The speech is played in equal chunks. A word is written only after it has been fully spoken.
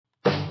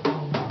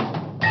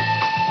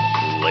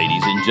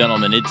Ladies and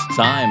gentlemen, it's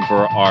time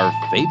for our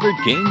favorite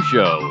game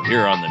show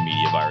here on the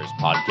Media Virus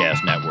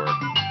Podcast Network.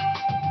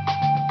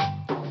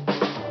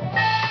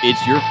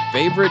 It's your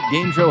favorite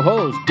game show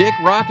host, Dick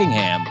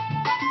Rockingham,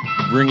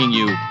 bringing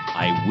you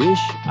I Wish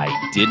I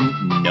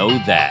Didn't Know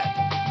That.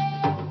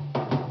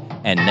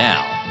 And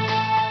now,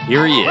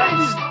 here he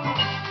is,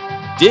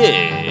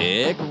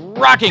 Dick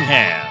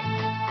Rockingham.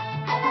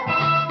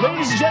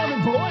 Ladies and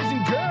gentlemen, boys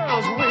and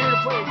girls, we're here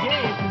to play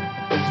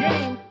a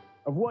game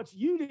of what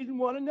you didn't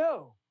want to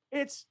know.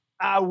 It's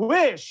I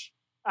Wish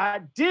I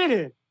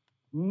Didn't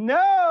Know.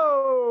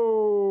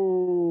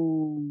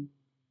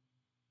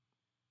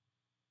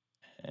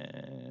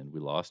 And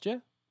we lost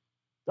you?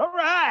 All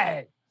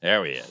right.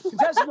 There he is.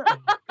 Contestant-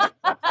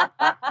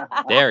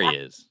 There he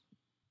is.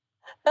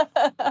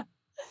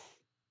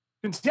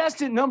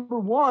 Contestant number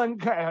one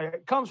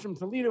comes from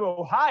Toledo,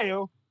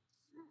 Ohio.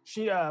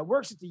 She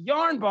works at the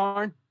Yarn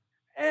Barn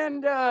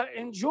and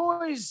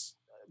enjoys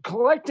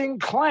collecting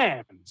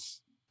clams.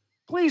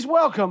 Please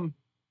welcome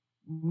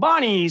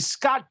Bonnie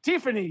Scott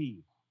Tiffany.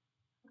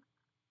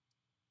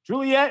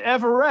 Juliet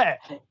Everett.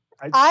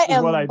 I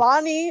am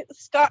Bonnie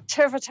Scott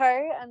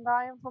Tiffany, and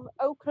I am from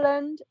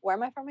Oakland. Where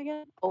am I from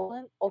again?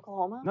 Oakland,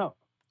 Oklahoma? No.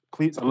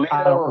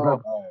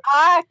 Toledo.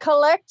 I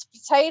collect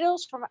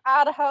potatoes from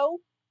Idaho.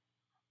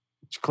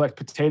 You collect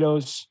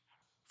potatoes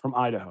from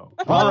Idaho.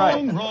 All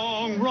right.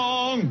 Wrong.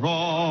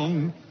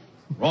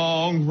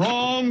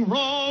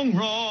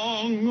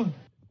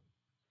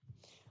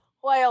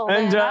 Well,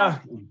 And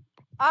then,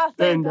 I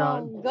think and,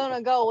 I'm going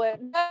to go with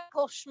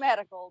medical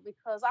schmedical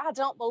because I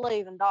don't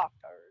believe in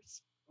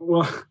doctors.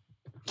 well,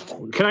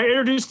 can I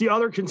introduce the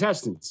other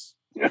contestants?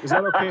 Is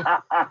that okay?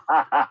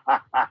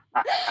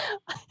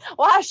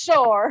 Why,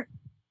 sure.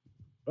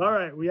 All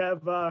right. We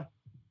have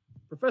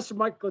Professor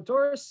Mike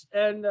Latoris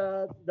and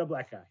the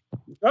black guy.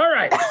 All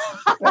right.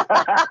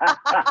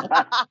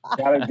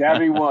 Gotta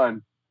be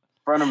one.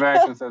 Front of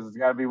action says it's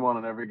gotta be one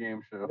on every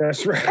game show.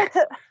 That's right.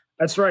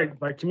 That's right.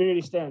 By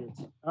community standards.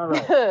 All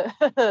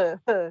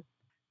right.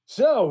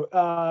 So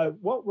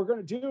what we're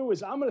going to do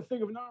is I'm going to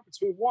think of a number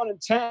between 1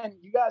 and 10.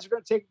 You guys are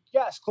going to take a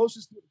guess.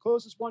 Closest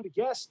one to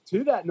guess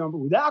to that number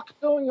without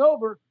going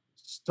over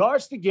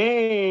starts the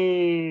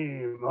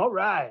game. All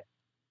right.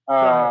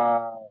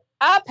 I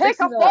pick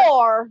 69. a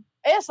 4.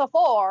 It's a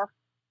 4.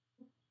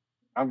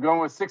 I'm going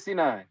with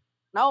 69.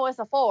 No, it's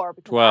a 4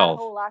 because 12.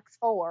 Idaho likes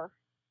 4.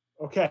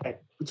 Okay.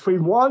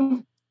 Between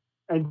 1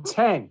 and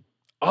 10.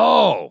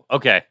 Oh,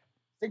 okay.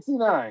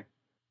 69.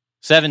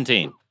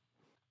 17.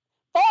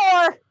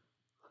 4.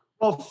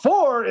 Well,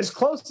 4 is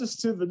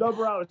closest to the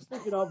number I was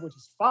thinking of, which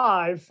is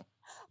 5.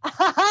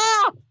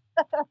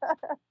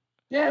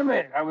 Damn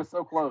it. I was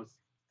so close.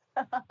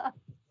 So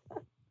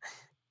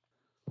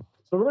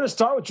we're going to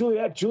start with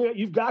Juliet. Juliet,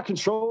 you've got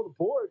control of the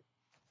board.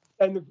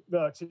 And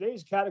the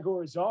today's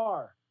categories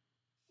are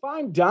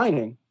fine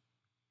dining,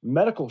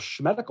 medical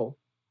schmedical,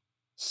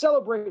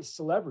 celebrate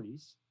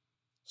celebrities.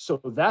 So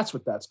that's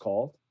what that's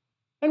called.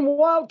 And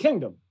Wild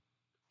Kingdom.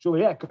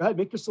 Juliet, go ahead,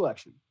 make your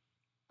selection.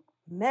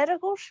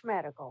 Medical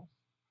schmedical.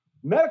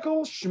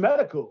 Medical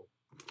schmedical.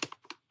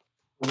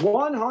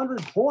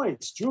 100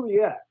 points.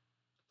 Juliet,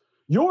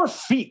 your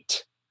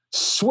feet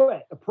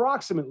sweat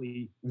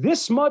approximately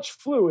this much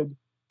fluid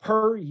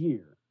per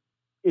year.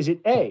 Is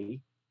it A,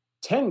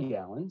 10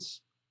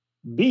 gallons,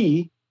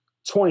 B,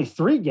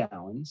 23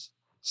 gallons,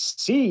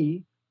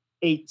 C,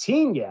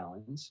 18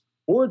 gallons,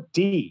 or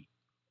D,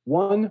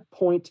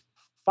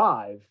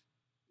 1.5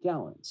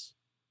 gallons?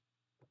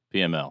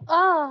 PML.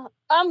 PML.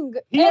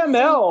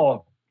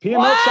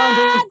 PML chimed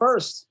in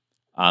first.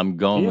 I'm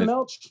going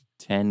PML, with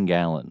 10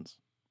 gallons.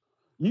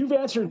 you've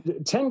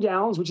answered 10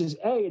 gallons, which is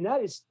A, and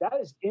that is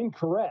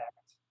incorrect.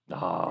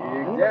 Oh.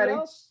 Anybody Daddy.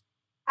 else?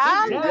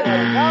 I'm Big going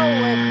to go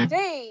with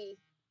D.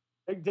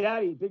 Big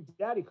Daddy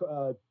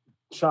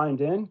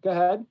chimed in. Go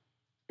ahead.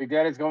 Big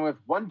Daddy's going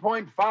with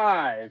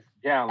 1.5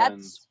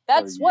 gallons.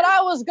 That's what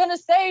I was going to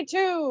say,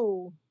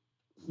 too.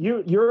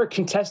 You're a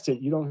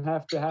contestant. You don't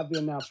have to have the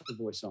announcer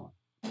voice on.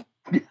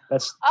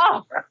 That's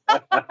Oh,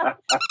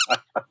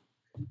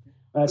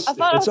 it's I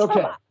thought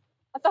okay.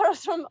 I thought it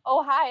was from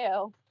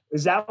Ohio.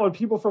 Is that what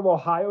people from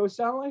Ohio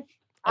sound like?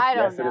 I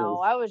don't Yes, it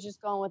know. is. I was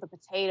just going with a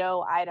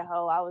potato,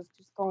 Idaho. I was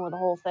just going with the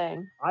whole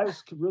thing. I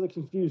was really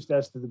confused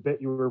as to the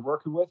bit you were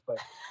working with, but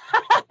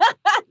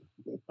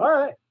all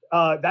right.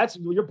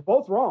 You're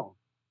both wrong.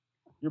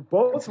 You're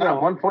both It's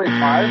not wrong. 1.5 It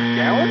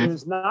gallons?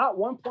 is not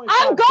 1.5.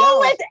 I'm going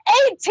gallons. with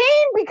 18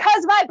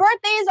 because my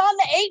birthday is on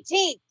the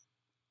 18th.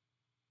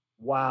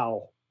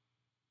 Wow.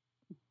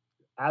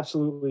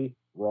 Absolutely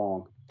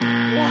wrong.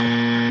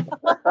 Yeah,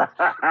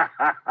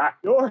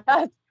 Your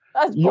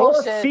that's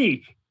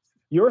bullshit.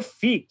 Your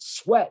feet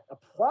sweat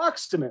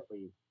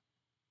approximately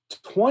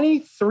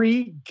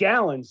 23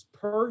 gallons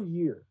per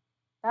year.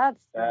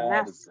 That's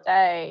That is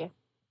nasty.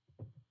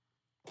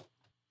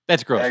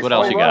 That's gross. That What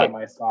else you explains got? why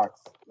My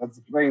socks. That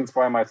explains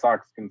why my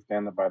socks can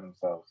stand up by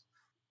themselves.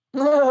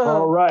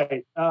 All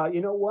right.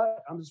 You know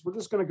what? We're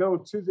just going to go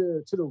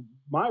to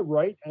my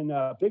right, and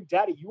Big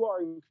Daddy, you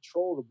are in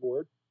control of the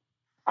board.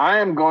 I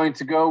am going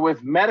to go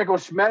with medical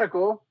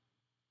schmedical.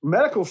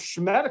 Medical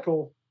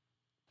schmedical.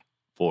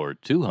 For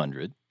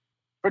 200.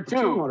 For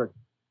 200.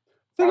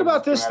 Think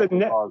about this.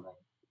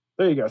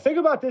 There you go. Think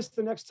about this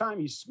the next time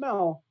you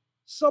smell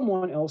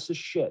someone else's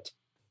shit.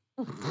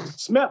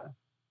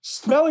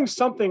 Smelling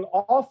something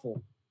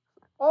awful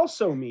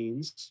also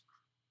means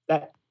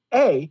that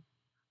A,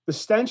 the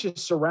stench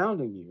is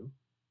surrounding you.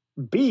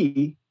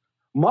 B,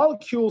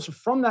 molecules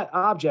from that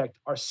object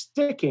are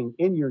sticking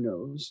in your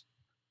nose.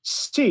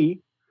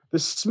 C, the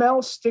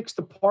smell sticks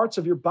to parts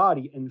of your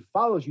body and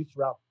follows you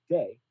throughout the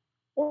day.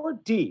 Or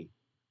D,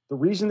 the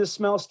reason the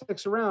smell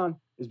sticks around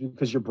is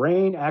because your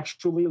brain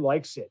actually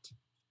likes it.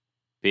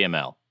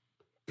 PML.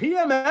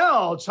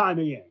 PML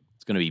chiming in.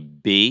 It's going to be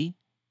B.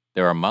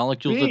 There are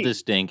molecules of this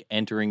stink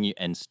entering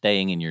and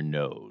staying in your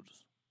nose.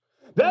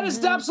 That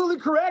is absolutely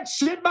correct.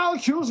 Shit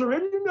molecules are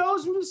in your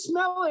nose when you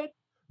smell it.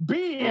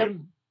 B,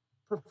 and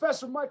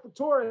Professor Michael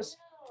Torres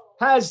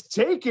has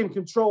taken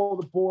control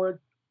of the board,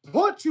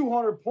 put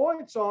 200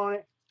 points on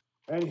it,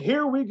 and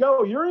here we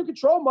go. You're in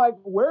control, Mike.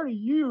 Where do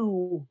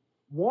you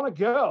want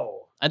to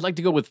go? I'd like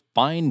to go with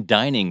fine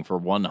dining for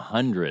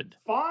 100.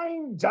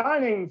 Fine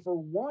dining for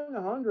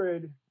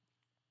 100.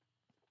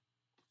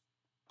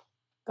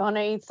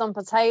 Gonna eat some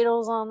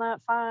potatoes on that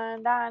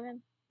fine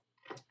dining.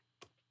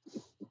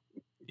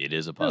 It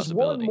is a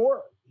possibility.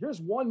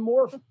 Here's one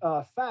more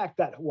fact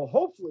that will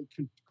hopefully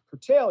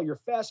curtail your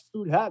fast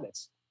food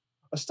habits.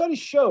 A study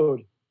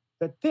showed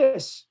that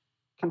this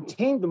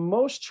contained the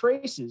most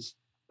traces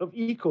of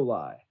E.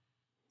 coli.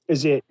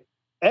 Is it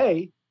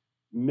A,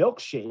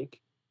 milkshake,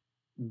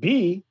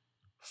 B,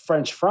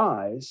 French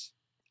fries,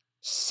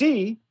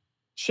 C,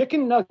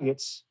 chicken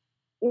nuggets,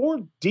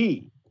 or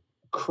D,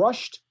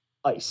 crushed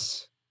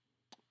ice?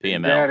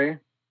 PML.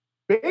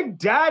 Big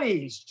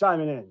Daddy's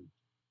chiming in.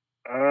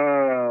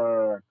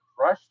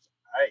 Crushed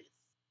ice.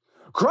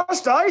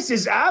 Crushed ice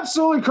is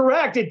absolutely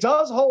correct. It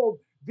does hold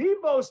the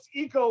most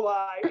E.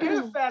 coli in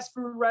a fast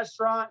food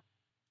restaurant.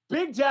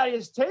 Big Daddy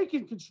is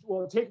taking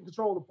control of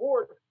the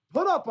board.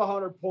 Put up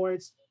 100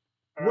 points.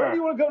 Where do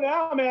you want to go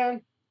now,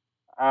 man?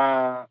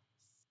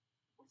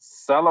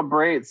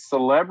 Celebrate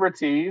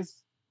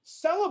celebrities.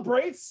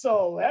 Celebrate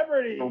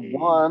celebrities. For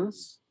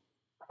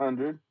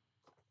 100.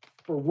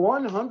 For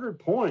 100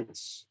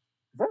 points.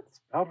 Is that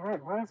spelled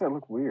right? Why does that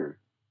look weird?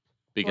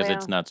 Because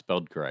it's not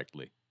spelled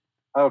correctly.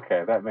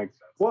 Okay, that makes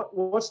sense.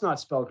 What's not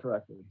spelled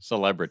correctly?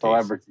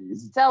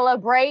 Celebrities.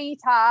 Celebrate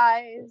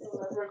ties.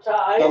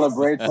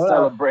 Celebrate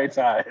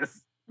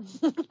ties.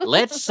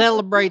 Let's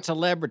celebrate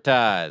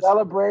celebrities.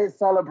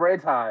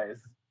 Celebrate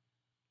ties.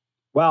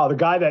 Wow, the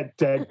guy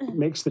that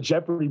makes the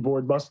Jeopardy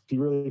board must be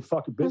really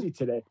fucking busy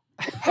today.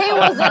 He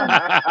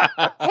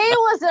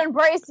was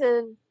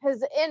embracing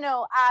his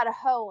inner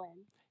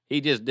Idahoan.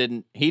 He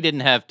didn't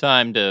have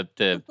time to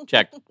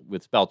check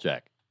with spell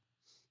check.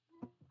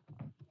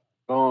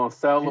 Oh,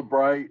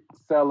 celebrate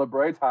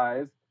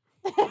ties.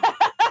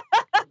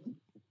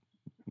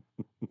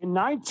 In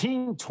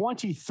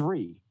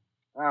 1923,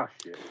 oh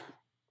shit.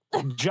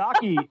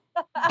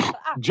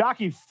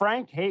 Jockey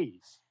Frank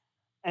Hayes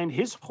and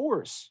his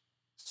horse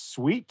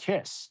Sweet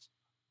Kiss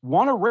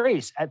won a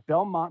race at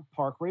Belmont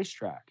Park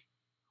Racetrack.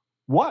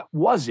 What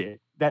was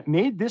it that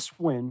made this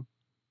win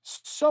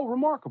so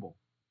remarkable?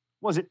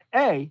 Was it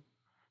A,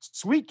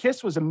 Sweet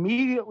Kiss was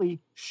immediately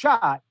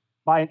shot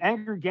by an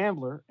angry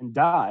gambler and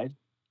died?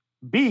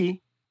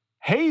 B,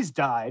 Hayes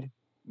died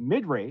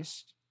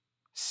mid-race?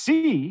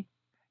 C,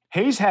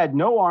 Hayes had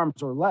no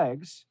arms or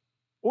legs?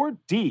 Or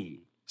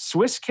D,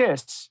 Swiss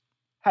Kiss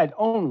had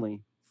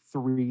only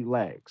 3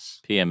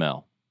 legs?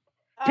 PML.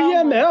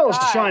 PML is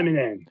chiming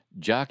in.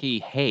 Jockey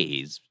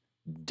Hayes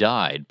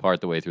died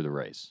part the way through the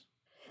race.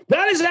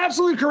 That is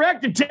absolutely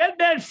correct. The dead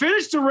man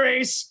finished the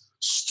race,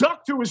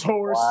 stuck to his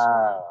horse,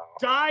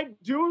 died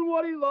doing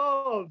what he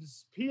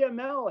loves.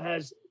 PML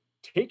has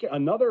taken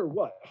another,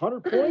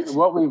 100 points?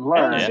 What we've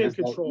learned is is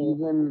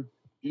that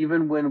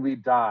even when we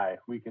die,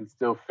 we can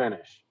still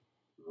finish,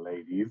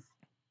 ladies.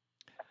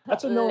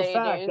 That's a known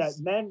fact that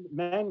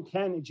men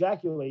can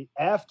ejaculate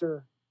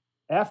after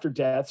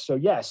death. So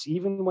yes,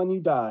 even when you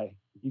die,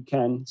 you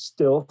can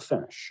still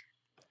finish.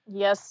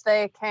 Yes,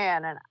 they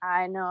can, and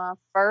I know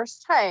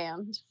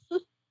firsthand.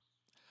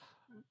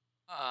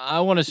 I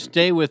want to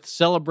stay with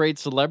celebrate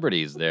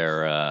celebrities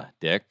there,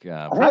 Dick.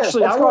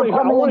 Actually, I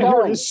want to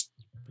hear this.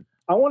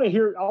 I want to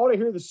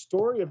hear the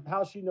story of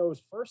how she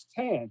knows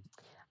firsthand.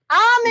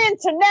 I'm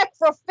into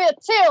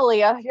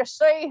necrophilia, you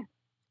see.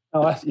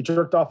 Oh, you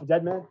jerked off a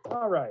dead man?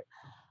 All right.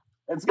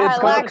 I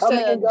like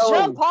to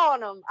jump on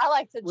them. I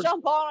like to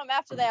jump on them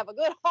after they have a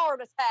good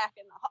heart attack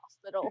in the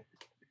hospital.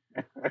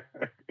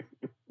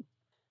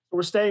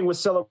 We're staying with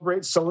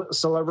celebrate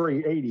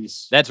celebrity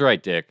 80s. That's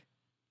right, Dick.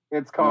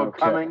 It's called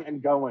coming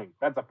and going.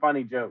 That's a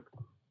funny joke.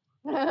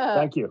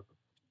 Thank you.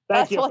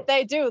 That's what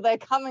they do. They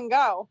come and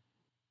go.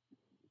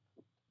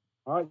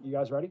 All right, you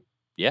guys ready?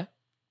 Yeah.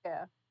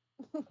 Yeah.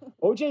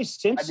 O.J.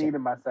 Simpson. I needed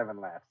my 7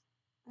 laughs.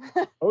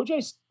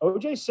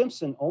 O.J.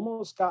 Simpson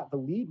almost got the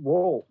lead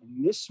role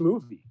in this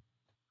movie,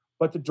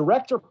 but the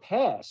director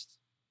passed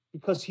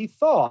because he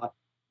thought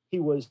he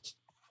was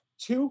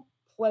too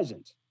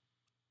pleasant.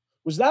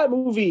 Was that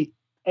movie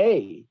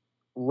A,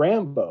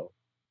 Rambo,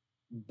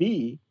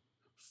 B,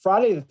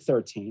 Friday the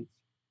 13th,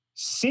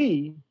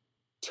 C,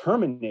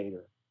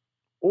 Terminator,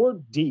 or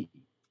D,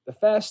 The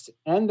Fast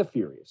and the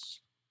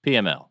Furious?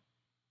 PML.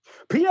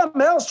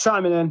 PML's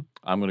chiming in.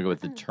 I'm going to go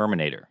with the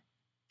Terminator.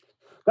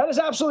 That is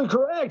absolutely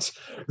correct.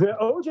 The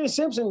O.J.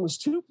 Simpson was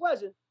too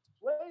pleasant to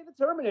play the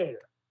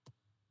Terminator.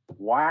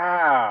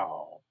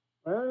 Wow.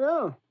 I don't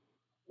know.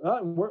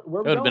 Where It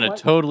would have been a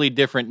totally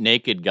different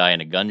naked guy in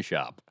a gun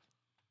shop.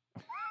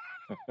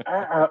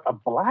 A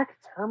black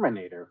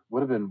Terminator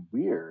would have been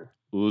weird.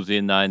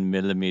 Uzi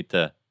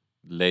 9mm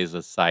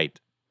laser sight.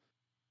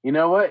 You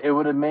know what? It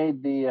would have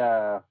made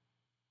the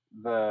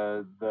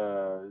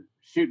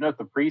shooting up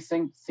the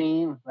precinct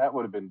scene, that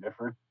would have been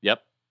different.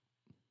 Yep.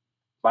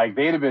 Like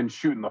they'd have been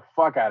shooting the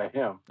fuck out of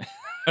him.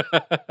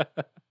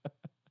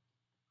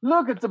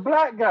 Look, it's a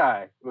black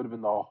guy. It would have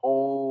been the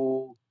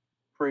whole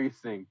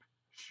precinct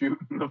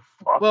shooting the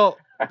fuck. Well,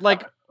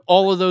 like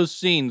all of those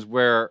scenes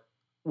where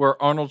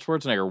Arnold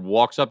Schwarzenegger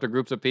walks up to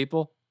groups of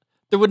people,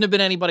 there wouldn't have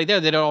been anybody there.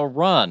 They'd all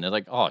run. They're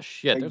like, oh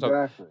shit,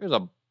 Exactly. there's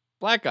a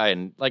black guy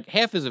and like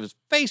half of his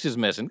face is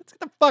missing. Let's get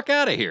the fuck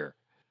out of here.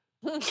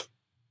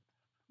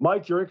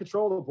 Mike, you're in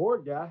control of the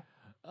board, guy.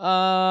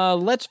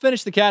 Let's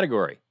finish the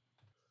category.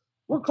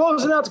 We're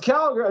closing out the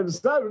category. I'm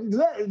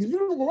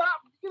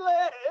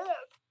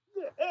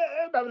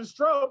having a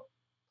stroke.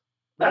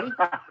 Ready?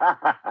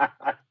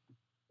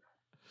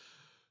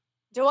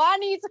 Do I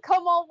need to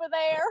come over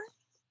there?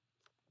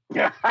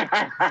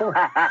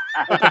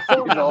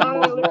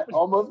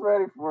 almost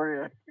ready for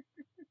you.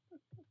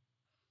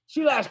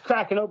 She likes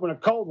cracking open a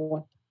cold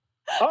one.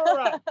 All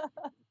right.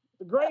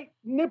 The great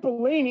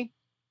Nippolini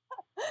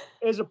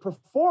is a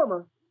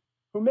performer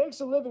who makes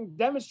a living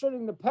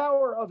demonstrating the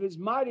power of his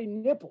mighty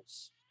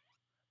nipples.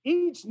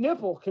 Each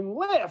nipple can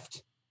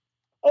lift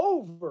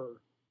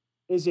over,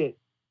 is it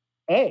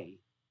A,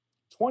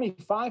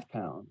 25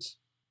 pounds,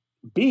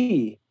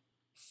 B,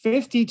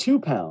 52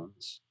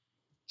 pounds,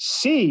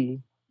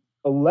 C,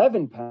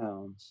 11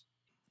 pounds,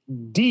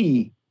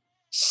 D,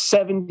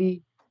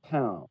 70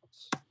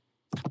 pounds?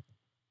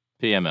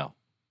 PML.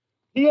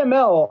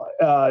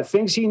 PML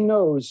thinks he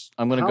knows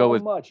I'm going to go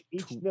with much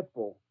each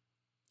nipple.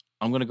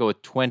 I'm going to go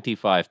with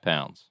 25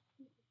 pounds.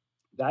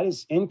 That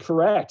is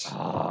incorrect.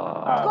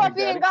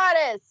 Scorpion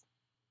Goddess.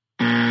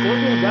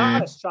 Scorpion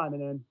Goddess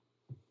chiming in.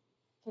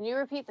 Can you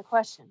repeat the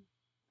question?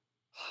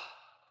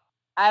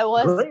 I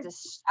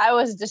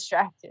was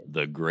distracted.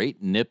 The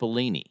great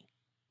Nippolini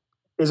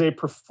is a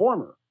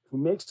performer who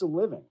makes a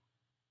living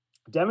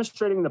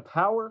demonstrating the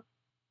power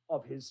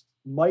of his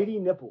mighty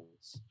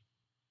nipples.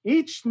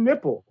 Each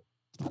nipple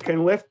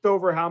can lift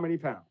over how many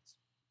pounds?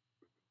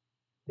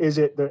 Is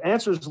it the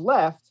answers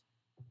left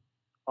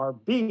are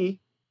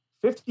B,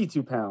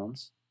 52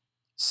 pounds,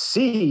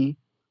 C,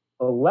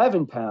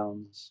 11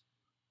 pounds,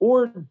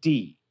 or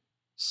D,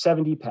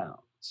 70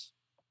 pounds?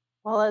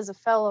 Well, as a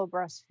fellow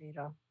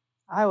breastfeeder,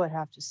 I would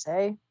have to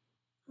say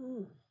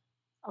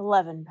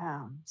 11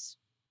 pounds.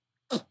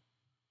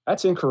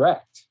 That's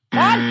incorrect.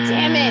 God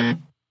damn it.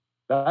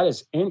 That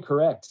is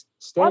incorrect.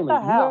 Stanley,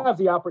 What the hell?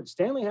 you have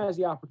Stanley has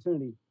the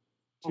opportunity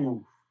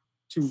to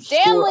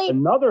Stanley,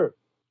 score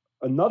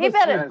another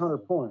 300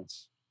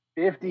 points.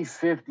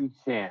 50-50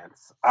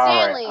 chance.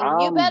 Stanley, All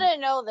right, you better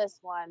know this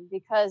one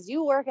because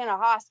you work in a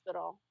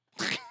hospital.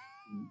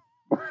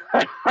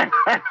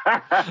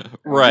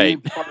 Right.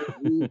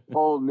 We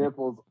pull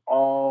nipples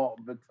all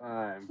the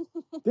time.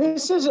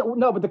 This isn't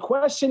but the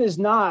question is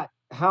not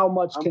how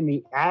much can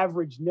the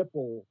average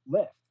nipple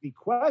lift. The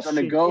question I'm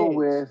gonna go is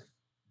with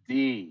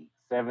D,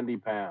 70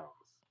 pounds.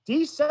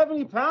 D,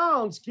 70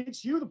 pounds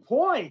gets you the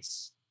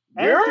points.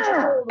 And Yeah.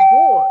 control the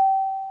board.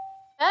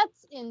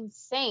 That's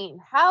insane.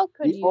 How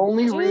could The you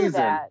only do reason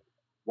that?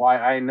 why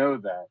I know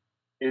that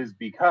is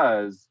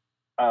because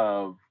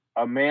of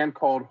A Man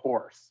Called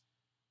Horse.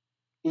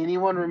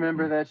 Anyone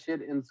remember that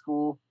shit in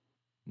school?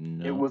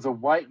 No. It was a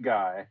white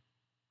guy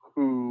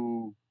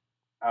who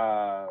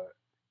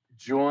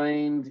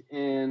joined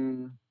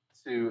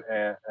into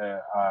a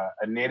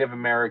Native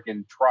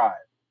American tribe.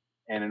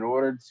 And in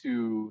order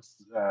to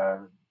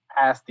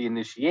pass the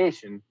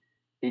initiation,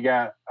 he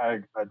got a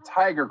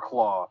tiger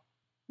claw,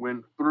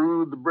 went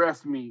through the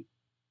breast meat,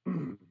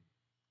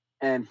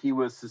 and he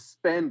was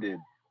suspended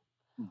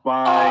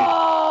by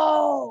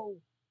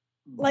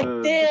like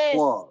the this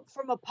claws.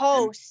 from a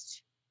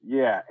post.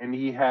 And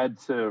he had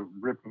to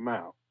rip them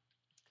out.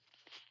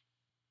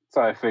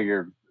 So I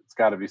figured it's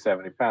got to be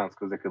 70 pounds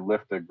because it could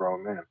lift a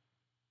grown man.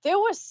 There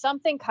was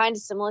something kind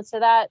of similar to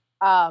that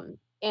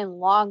in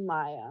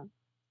Longmire.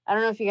 I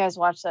don't know if you guys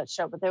watched that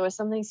show, but there was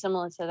something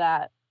similar to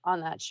that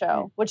on that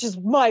show, which is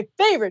my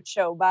favorite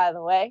show, by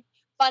the way.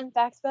 Fun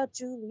facts about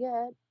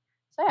Juliet.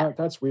 So yeah.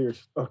 That's weird.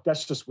 Oh,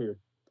 that's just weird.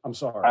 I'm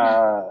sorry.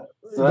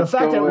 So the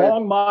fact that with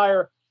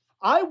Longmire,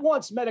 I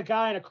once met a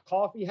guy in a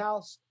coffee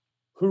house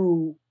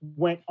who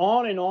went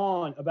on and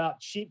on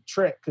about Cheap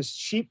Trick because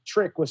Cheap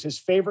Trick was his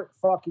favorite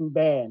fucking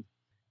band.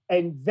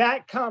 And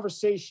that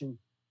conversation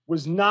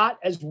was not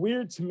as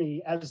weird to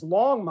me as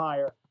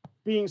Longmire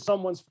being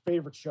someone's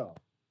favorite show.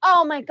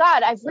 Oh my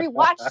God, I've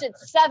rewatched it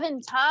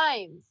 7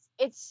 times.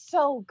 It's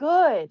so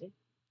good.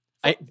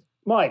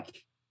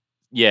 Mike.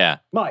 Yeah.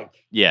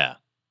 Mike. Yeah.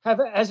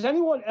 Has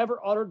anyone ever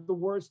uttered the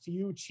words to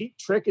you, Cheap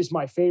Trick is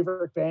my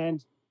favorite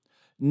band?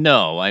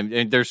 No,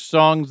 there's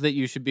songs that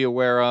you should be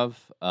aware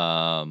of,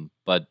 but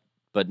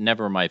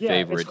never my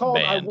favorite it's called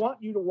band. I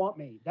Want You to Want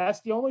Me.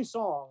 That's the only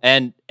song.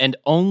 And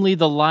only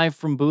the live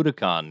from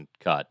Budokan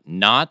cut,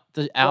 not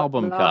the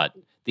album cut.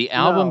 The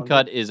album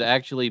cut is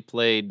actually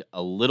played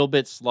a little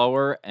bit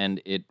slower, and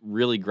it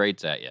really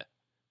grates at you.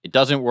 It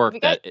doesn't work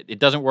it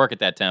doesn't work at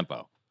that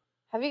tempo.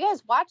 Have you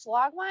guys watched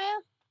Logmaya?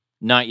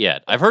 Not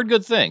yet. I've heard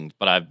good things,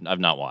 but I've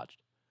not watched.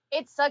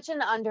 It's such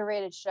an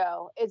underrated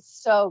show. It's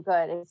so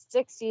good. It's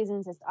 6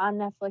 seasons. It's on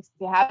Netflix.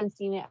 If you haven't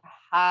seen it,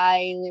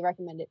 I highly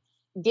recommend it.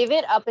 Give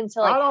it up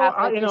until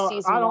halfway through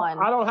season 1.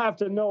 I don't have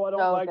to know. I don't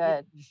so like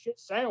good. Shit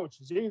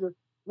sandwiches either. You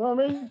know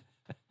what I mean?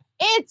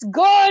 It's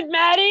good,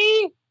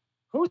 Maddie.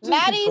 Who's in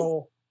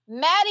control?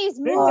 Maddie's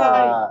Big mood.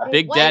 Daddy.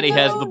 Big Daddy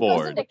has the Goes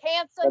board. into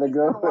cancer, he's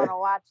gonna want to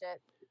watch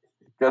it.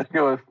 Gotta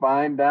go with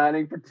fine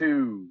dining for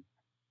 2.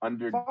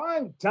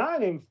 Fine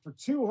dining for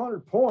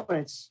 200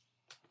 points.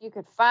 You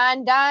could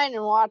fine dine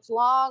and watch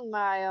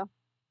Longmire.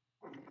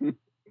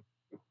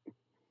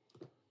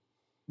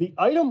 The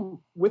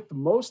item with the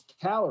most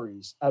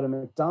calories at a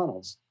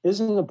McDonald's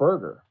isn't a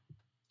burger.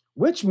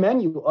 Which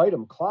menu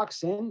item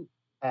clocks in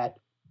at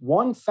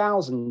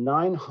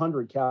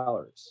 1,900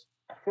 calories?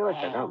 I feel like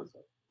I know this.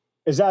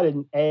 Is that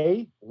an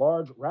A,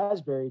 large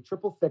raspberry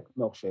triple thick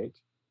milkshake?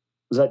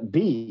 Is that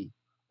B,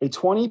 a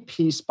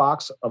 20-piece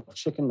box of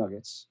chicken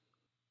nuggets?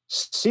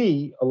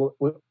 C, a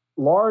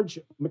large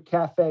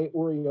McCafe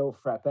Oreo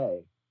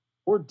frappe?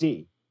 Or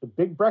D, the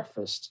big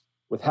breakfast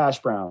with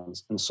hash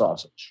browns and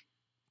sausage?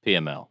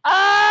 PML.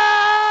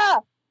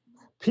 Ah!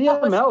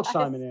 PML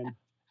chiming in.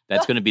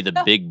 That's going to be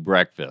the big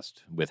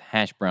breakfast with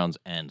hash browns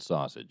and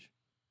sausage.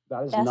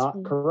 That is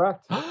not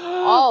correct.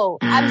 Oh,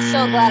 I'm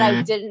so glad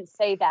I didn't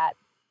say that.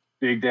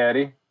 Big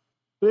Daddy.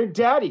 Big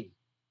Daddy.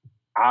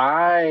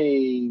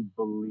 I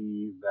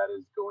believe that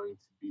is going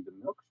to be the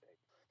milkshake.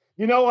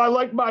 You know, I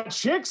like my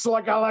chicks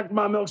like I like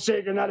my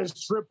milkshake, and that is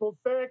triple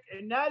thick.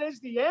 And that is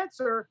the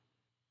answer.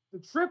 The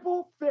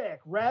triple thick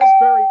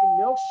raspberry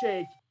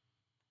milkshake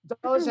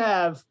does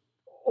have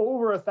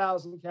over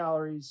 1,000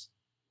 calories.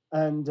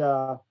 And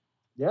I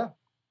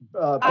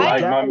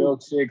like my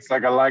milkshakes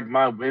like I like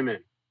my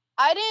women.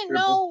 I didn't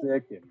know.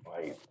 Thick and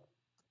white.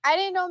 I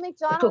didn't know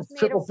McDonald's made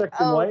triple thick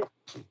and white.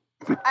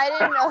 I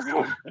didn't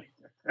know.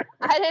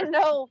 I didn't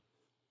know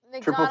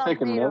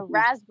McDonald's made a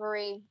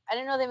raspberry. I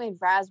didn't know they made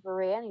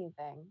raspberry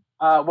anything.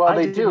 Well,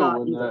 they do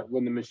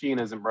when the machine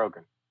isn't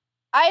broken.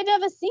 I had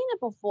never seen it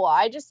before.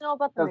 I just know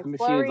about the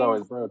machine's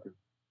always broken.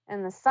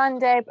 And the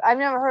Sunday. I've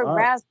never heard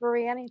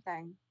raspberry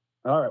anything.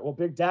 All right. Well,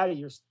 Big Daddy,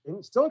 you're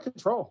still in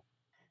control.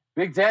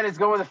 Big Daddy's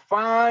going with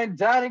fine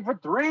dining for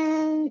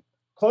 3.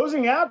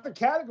 Closing out the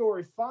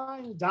category,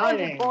 fine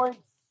dining. I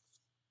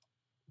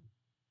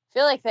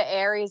feel like the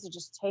Aries are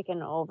just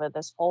taking over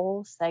this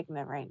whole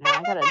segment right now.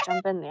 I gotta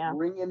jump in there.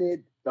 Bringing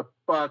it the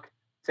fuck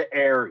to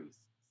Aries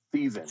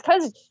season. It's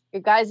because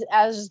your guys.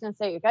 I was just gonna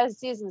say your guys'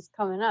 season is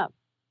coming up.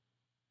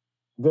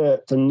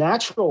 The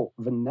natural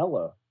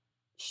vanilla,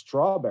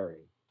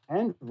 strawberry,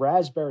 and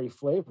raspberry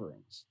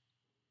flavorings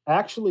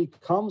actually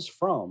comes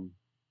from,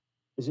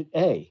 is it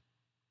A,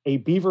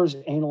 beaver's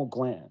anal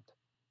gland?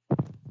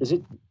 Is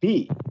it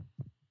B,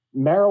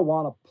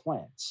 marijuana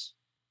plants?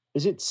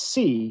 Is it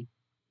C,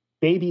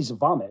 baby's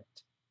vomit?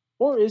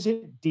 Or is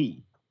it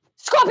D,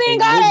 Scorpion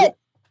got it!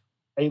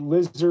 A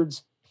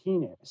lizard's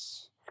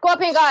penis?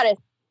 Scorpion got it.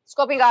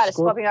 Scorpion got it.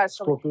 Scorpion got it.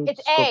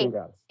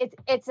 It's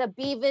A. It's a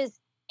beaver's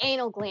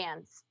anal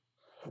glands.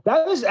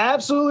 That is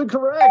absolutely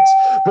correct.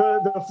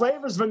 The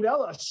flavors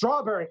vanilla,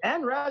 strawberry,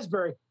 and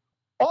raspberry,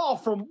 all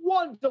from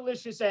one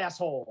delicious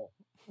asshole.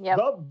 Yep.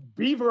 The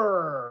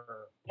beaver.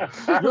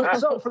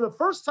 So for the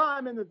first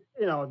time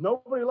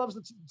nobody loves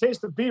the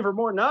taste of beaver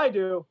more than I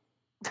do.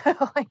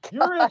 Oh my God.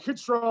 You're in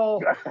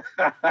control.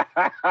 I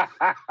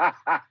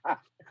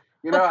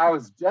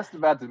was just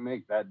about to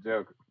make that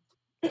joke.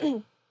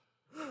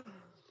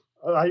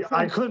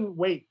 I couldn't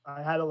wait.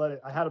 I had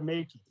to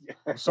make it.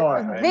 I'm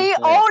sorry.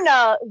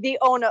 The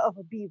owner of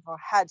a beaver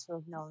had to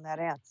have known that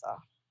answer.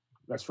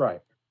 That's right.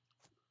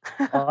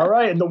 All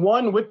right. And the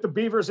one with the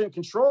beavers in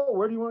control,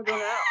 where do you want to go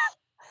now?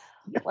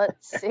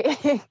 Let's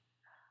see.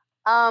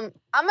 I'm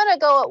gonna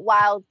go at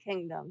Wild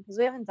Kingdom because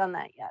we haven't done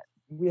that yet.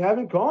 We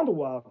haven't gone to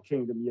Wild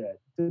Kingdom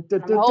yet. I'm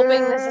hoping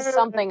this is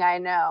something I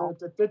know.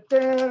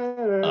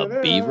 A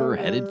beaver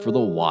headed for the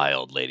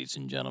wild, ladies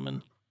and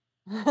gentlemen.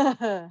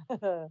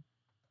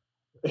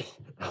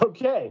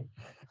 Okay.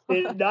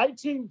 In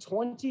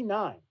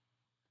 1929,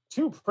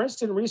 2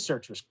 Princeton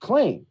researchers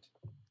claimed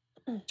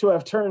to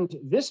have turned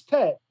this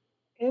pet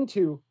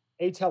into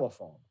a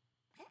telephone.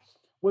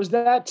 Was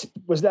that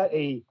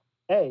A,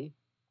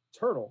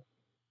 turtle,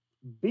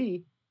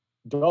 B,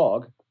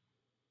 dog,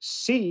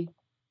 C,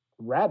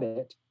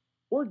 rabbit,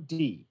 or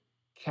D,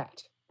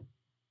 cat?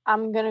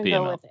 I'm going to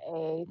go PML. with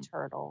a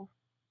turtle.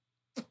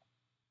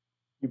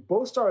 You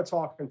both started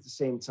talking at the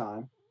same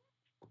time.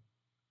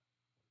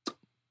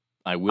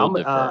 I will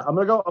defer. I'm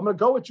gonna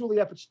go with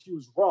Juliet, but she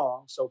was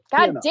wrong. So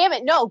God PML. damn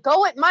it. No,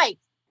 go with Mike.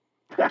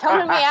 Come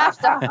with me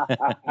after.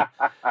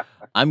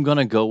 I'm going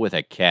to go with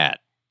a cat.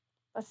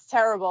 That's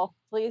terrible.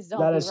 Please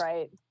don't That be is-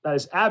 right. That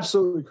is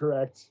absolutely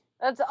correct.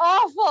 That's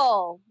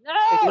awful. In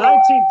No.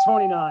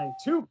 1929,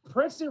 two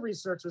Princeton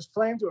researchers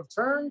claimed to have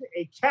turned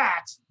a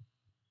cat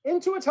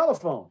into a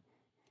telephone.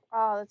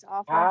 Oh, that's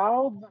awful.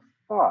 How the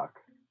fuck?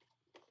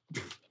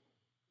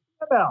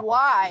 About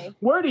Why?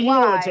 where do you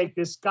want Why? to take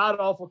this god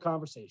awful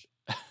conversation?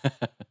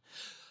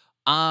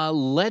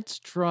 Let's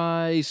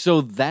try.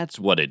 So that's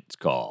what it's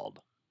called.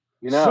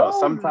 You know, So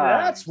sometimes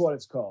that's what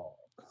it's called.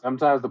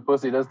 sometimes the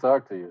pussy does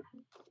talk to you.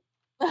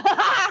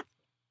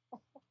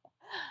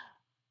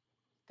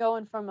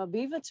 Going from a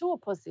beaver to a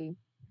pussy.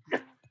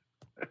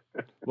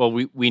 Well,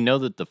 we know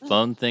that the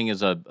phone thing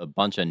is a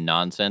bunch of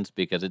nonsense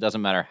because it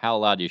doesn't matter how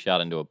loud you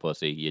shout into a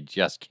pussy, you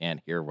just can't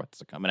hear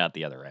what's coming out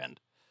the other end.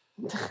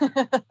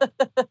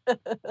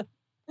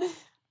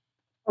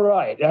 All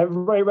right,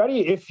 everybody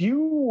ready? If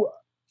you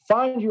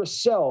find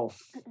yourself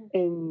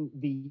in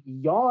the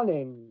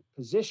yawning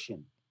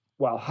position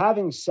while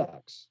having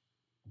sex,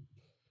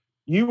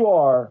 you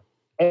are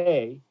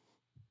A,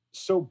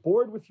 so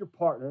bored with your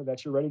partner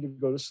that you're ready to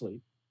go to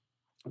sleep.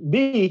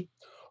 B,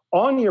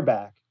 on your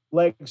back,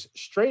 legs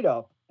straight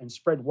up and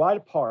spread wide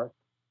apart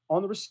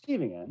on the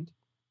receiving end.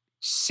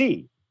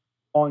 C,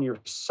 on your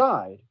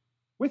side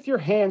with your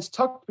hands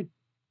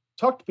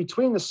tucked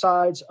between the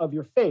sides of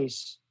your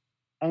face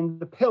and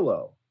the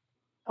pillow.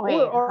 Wait,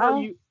 or are how?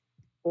 you?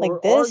 Like Or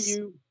this? are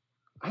you?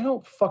 I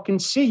don't fucking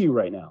see you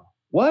right now.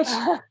 What?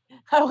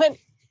 I went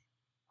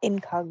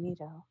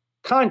incognito.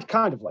 kind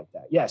of like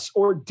that. Yes.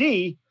 Or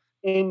D,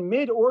 in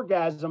mid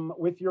orgasm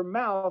with your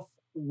mouth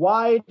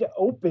wide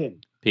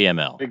open.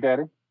 PML. Big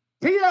Daddy?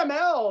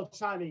 PML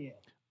chiming in.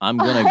 I'm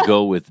going to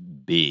go with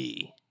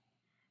B.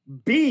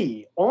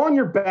 B, on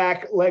your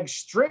back, legs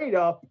straight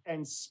up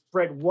and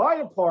spread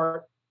wide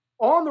apart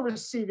on the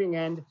receiving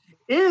end,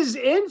 is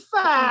in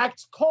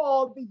fact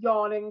called the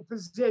yawning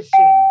position.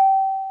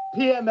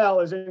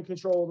 PML is in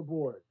control of the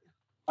board.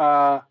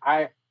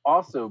 I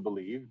also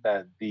believe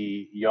that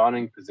the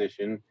yawning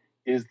position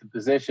is the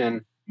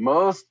position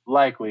most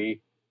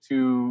likely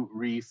to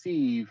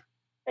receive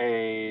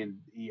a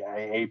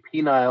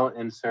penile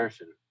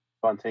insertion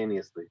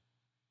spontaneously.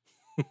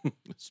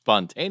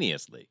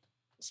 Spontaneously.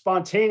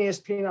 Spontaneous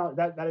penile.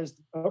 That is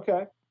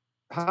okay.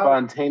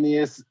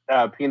 Spontaneous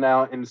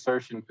penile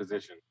insertion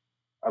position,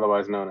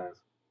 otherwise known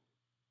as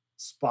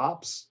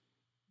Spops.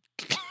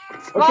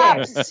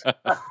 Okay.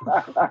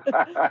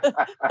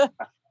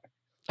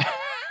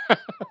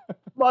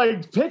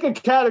 Like, pick a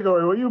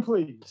category, will you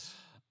please?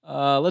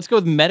 Let's go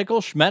with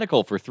medical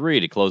schmedical for 3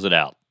 to close it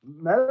out.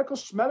 Medical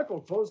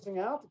closing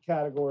out the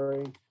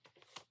category.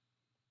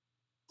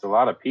 It's a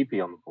lot of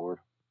pee-pee on the board.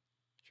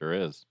 Sure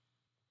is.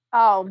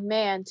 Oh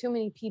man, too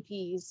many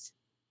PPs.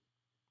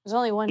 There's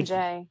only one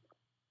J.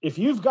 If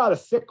you've got a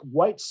thick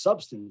white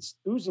substance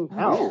oozing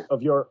out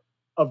of your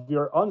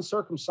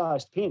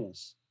uncircumcised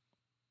penis,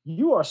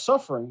 you are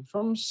suffering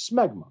from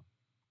smegma.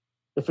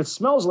 If it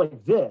smells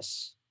like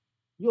this,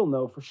 you'll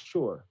know for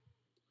sure.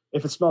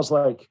 If it smells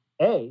like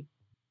A,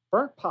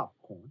 burnt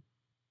popcorn,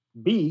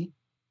 B,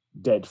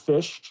 dead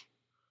fish,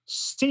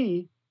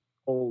 C,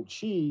 old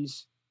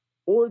cheese,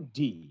 or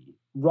D,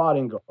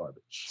 rotting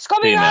garbage.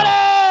 Scorpion Female.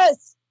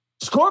 goddess!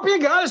 Scorpion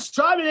goddess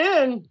chiming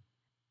in.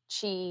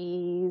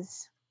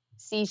 Cheese.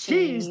 C Cheese.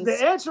 cheese.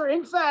 The answer,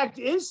 in fact,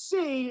 is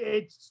C.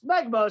 It's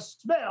smegma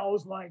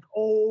smells like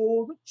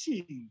old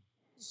cheese.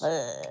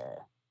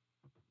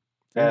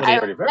 That's I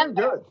pretty Very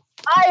good.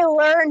 I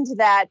learned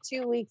that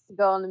 2 weeks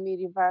ago on the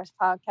Mediaverse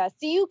podcast.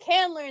 See, you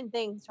can learn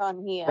things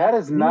on here. That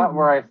is not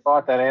where I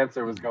thought that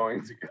answer was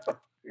going to go.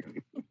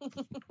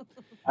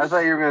 I thought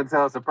you were going to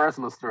tell us a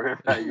personal story of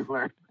how you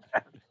learned.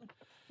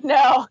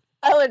 No,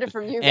 I learned it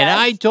from you guys. And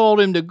I told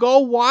him to go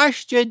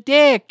wash your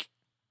dick.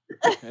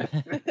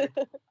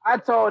 I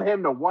told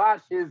him to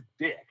wash his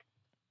dick.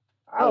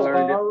 I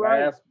learned it all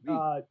right. last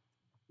week.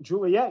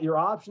 Juliet, your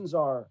options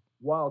are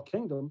Wild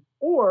Kingdom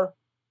or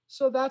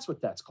So That's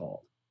What That's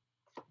Called.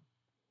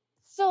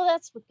 So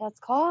that's what that's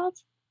called.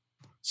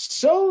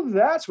 So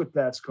that's what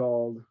that's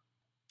called.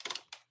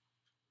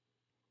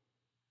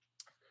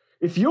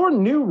 If your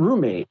new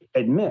roommate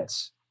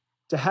admits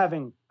to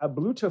having a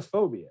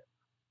blutophobia,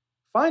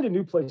 find a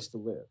new place to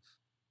live,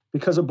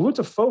 because a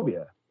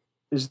blutophobia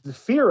is the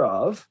fear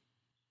of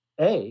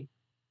A,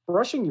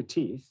 brushing your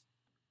teeth,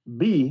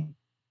 B,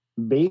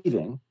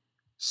 bathing,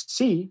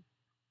 C,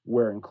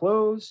 wearing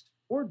clothes,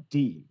 or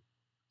D,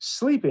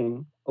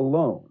 sleeping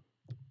alone.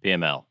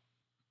 PML.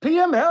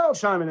 PML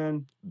chiming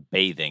in.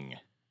 Bathing.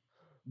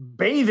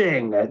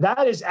 Bathing.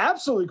 That is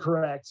absolutely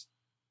correct.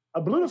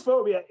 A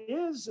blutophobia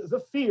is the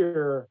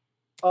fear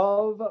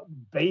of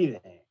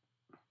bathing.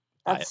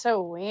 That's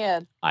so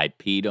weird. I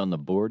peed on the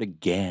board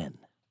again.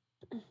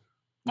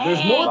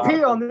 There's more Dang.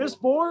 pee on this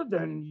board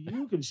than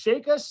you can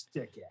shake a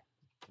stick at.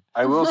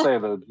 I will say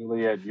though,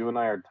 Juliet, you and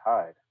I are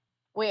tied.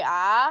 We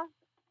are?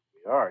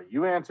 We are.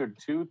 You answered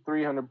 2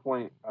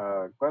 300-point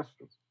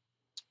questions.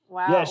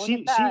 Wow. Yeah, look she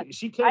at that.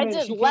 she came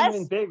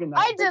in big in that.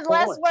 I did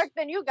less work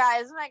than you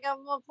guys, and I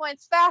got more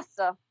points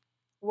faster.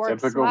 Work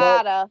Typical.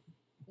 smarter,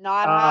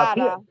 not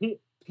harder.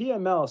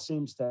 PML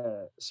seems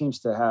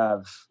to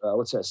have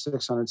what's that?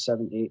 600,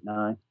 7, 8,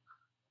 9.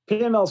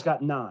 PML's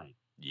got 9.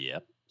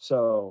 Yep.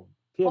 So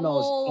PML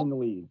Hummel- is in the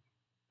lead.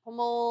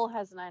 Hummel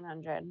has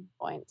 900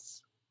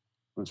 points.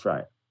 That's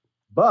right.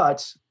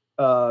 But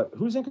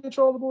who's in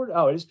control of the board?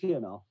 Oh, it is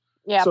PML.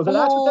 Yeah. So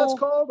that's what that's Hummel-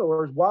 called,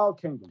 or is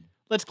Wild Kingdom?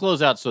 Let's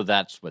close out. So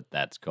that's what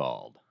that's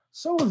called.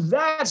 So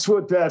that's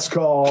what that's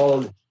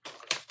called.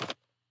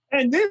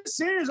 And this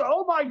is,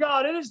 oh my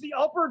God, it is the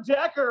upper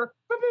decker.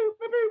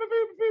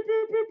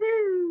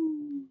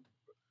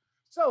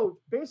 So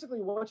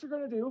basically what you're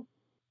going to do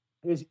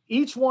is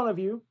each one of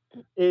you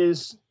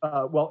is,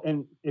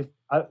 and if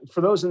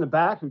for those in the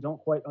back who don't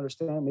quite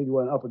understand maybe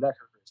what an upper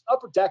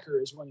decker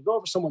is when you go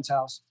over someone's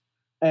house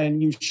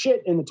and you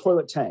shit in the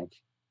toilet tank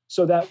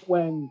so that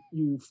when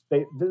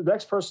the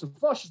next person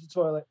flushes the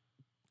toilet,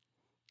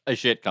 A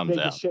shit comes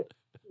out.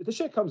 The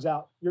shit comes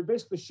out. You're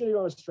basically shitting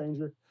on a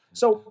stranger.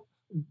 So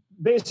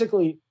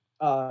basically,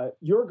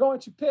 you're going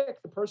to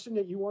pick the person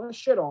that you want to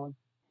shit on,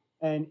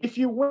 and if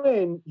you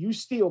win, you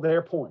steal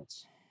their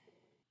points.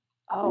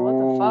 Oh,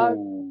 what the fuck?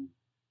 Ooh.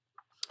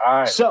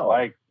 I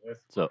like this.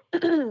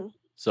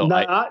 So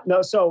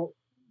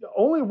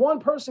only one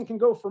person can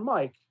go for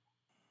Mike,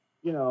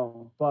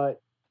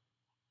 but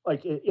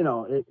like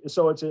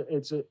so it's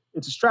a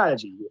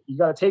strategy. You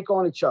got to take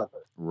on each other.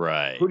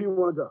 Right. Who do you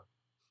want to go?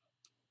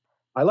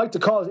 I like to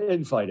call it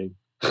infighting.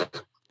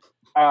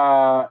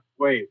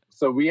 Wait.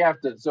 So we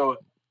have to. So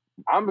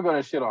I'm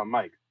gonna shit on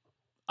Mike.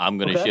 I'm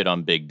gonna shit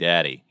on Big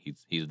Daddy.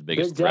 He's the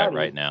biggest threat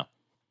right now.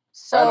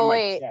 So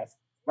wait,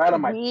 right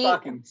on my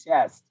fucking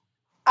chest.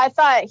 I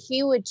thought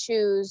he would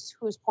choose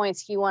whose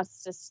points he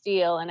wants to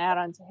steal and add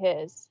on to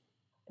his.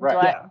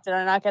 Right. Did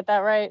I not get that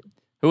right?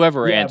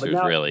 Whoever answers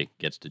really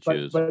gets to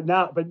choose. But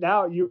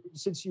now you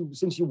since you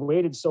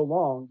waited so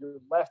long, you're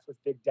left with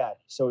Big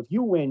Daddy. So if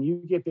you win,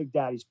 you get Big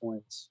Daddy's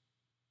points.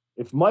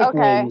 If Mike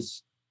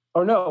wins,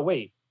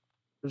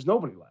 there's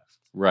nobody left.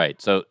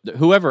 Right. So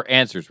whoever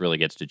answers really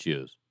gets to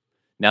choose.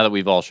 Now that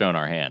we've all shown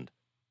our hand.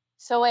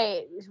 So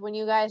wait, when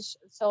you guys,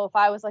 so if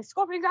I was like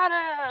Scorpion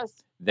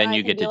Goddess, then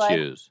you get to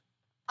choose.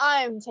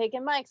 I'm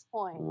taking Mike's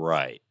points.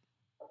 Right.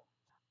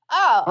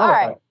 Oh, all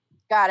right.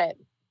 Got it.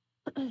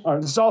 All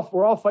right,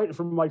 we're all fighting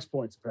for Mike's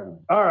points, apparently.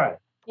 All right.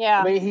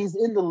 Yeah. I mean, he's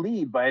in the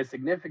lead by a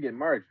significant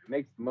margin. It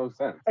makes the most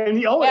sense. And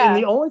the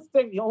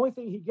only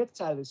thing he gets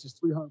out of this is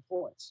 300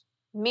 points.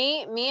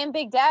 Me and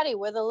Big Daddy,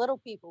 we're the little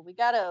people. We're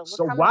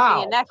coming for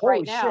your neck Holy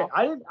right now. Shit.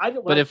 I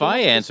didn't. But if I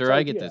answer,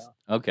 I get this.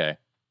 Okay.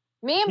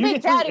 Me and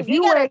Big Daddy, we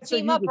gotta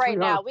team up right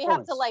now. We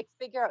have to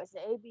figure out is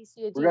it A, B,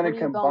 C, or D. We're gonna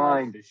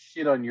combine to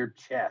shit on your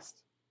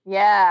chest.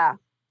 Yeah.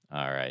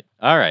 All right.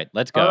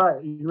 Let's go. All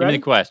right, Give me the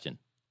question.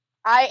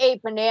 I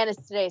ate bananas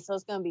today, so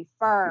it's gonna be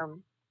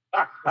firm.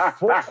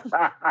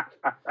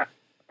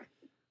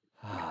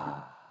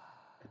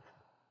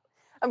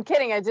 I'm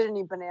kidding. I didn't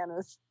eat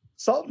bananas.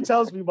 Something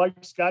tells me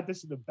Mike's got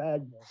this in the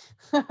bag,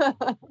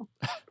 man.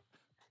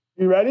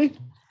 You ready?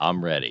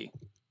 I'm ready.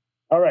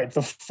 All right.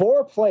 The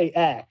foreplay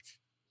act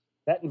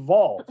that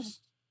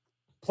involves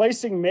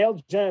placing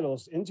male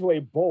genitals into a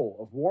bowl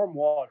of warm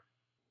water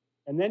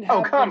and then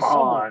having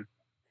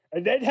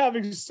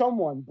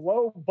someone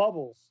blow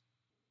bubbles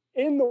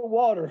in the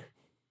water.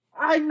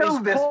 I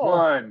know this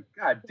one.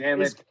 God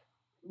damn it.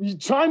 You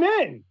chime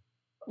in.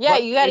 Yeah,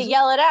 you got to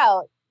yell it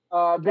out.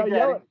 Big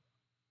Daddy.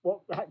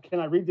 Well,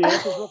 can I read the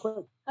answers real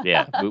quick?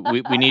 Yeah,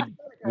 we need.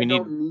 I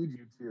don't need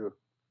you to,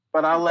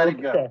 but I'll let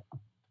it go.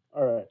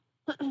 All right.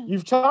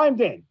 You've chimed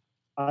in.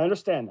 I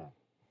understand that.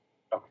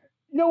 Okay.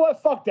 You know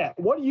what? Fuck that.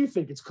 What do you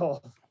think it's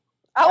called?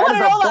 I want to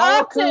know the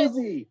options.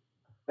 Koozie.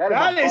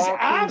 That is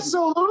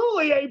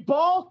absolutely a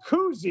ball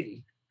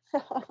koozie.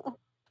 What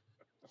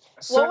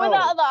were the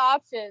other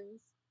options?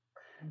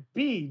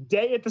 B,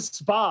 day at the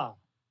spa.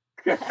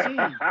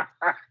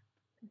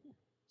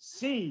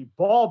 C,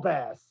 ball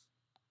bath.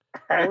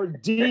 Or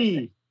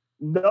D,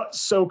 nut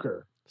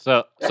soaker.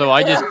 So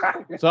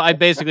I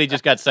basically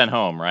just got sent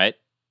home, right?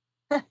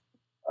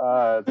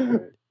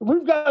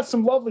 We've got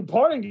some lovely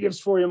parting gifts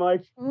for you,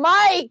 Mike.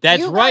 Mike,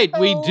 that's right.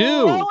 We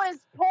do.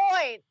 Lowest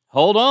point.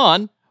 Hold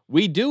on.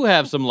 We do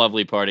have some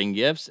lovely parting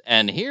gifts,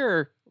 and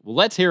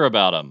let's hear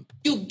about them.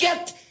 You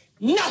get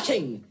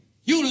nothing.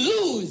 You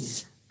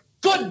lose.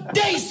 Good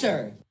day,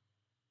 sir.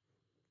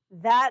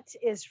 That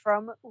is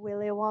from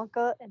Willy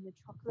Wonka and the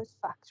Chocolate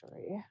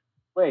Factory.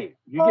 Wait,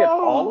 you get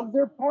all of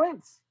their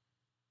points?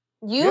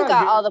 You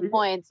got all the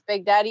points,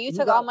 Big Daddy. You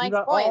took all Mike's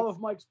points. All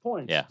of Mike's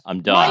points. Yeah,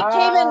 I'm done.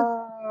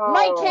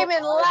 Mike came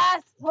in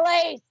last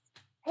place.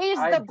 He's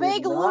the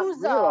big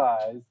loser.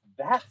 Realize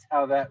that's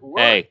how that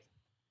works. Hey,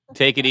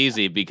 take it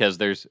easy because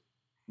there's.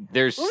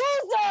 Loser.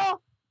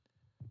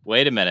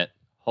 Wait a minute.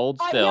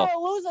 Hold still. I hear a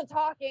loser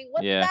talking.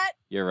 What's that?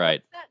 You're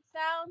right. What's that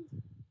sound?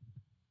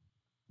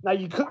 Now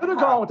you could have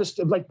gone with this,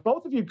 like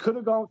both of you could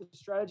have gone with the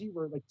strategy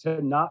where like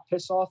to not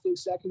piss off the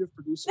executive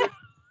producer.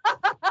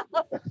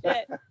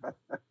 Shit.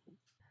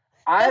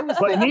 I was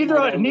But thinking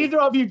that it was- neither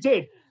of you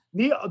did.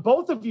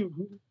 Both of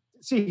you.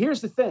 See,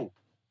 here's the thing.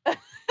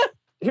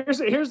 Here's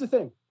the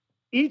thing.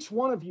 Each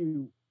one of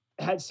you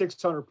had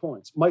 600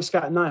 points. Mike's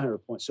got 900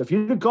 points. So if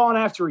you'd have gone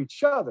after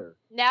each other,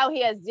 Now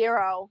he has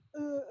 0.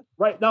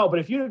 right? No, but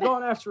if you'd have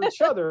gone after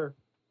each other,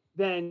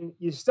 then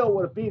you still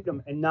would have beat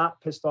them and not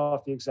pissed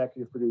off the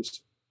executive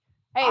producer.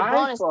 Hey, I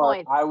bonus thought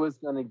points. I was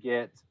going to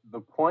get the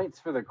points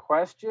for the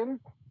question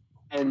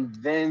and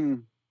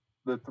then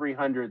the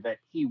 300 that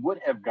he would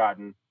have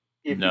gotten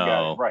if he got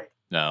No. it right.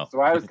 No. So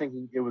I was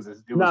thinking it was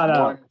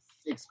No. one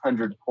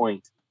 600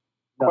 point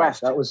No,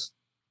 question. that was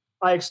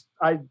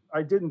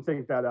I didn't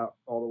think that out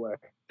all the way.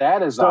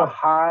 That is So- a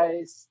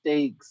high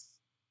stakes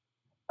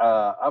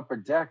upper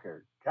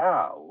decker.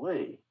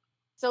 Golly.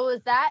 So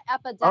is that All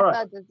Epidecca?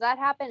 right. Does that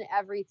happen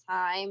every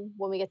time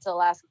when we get to the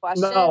last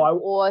question? No,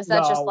 or is that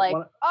just no, like,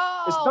 when-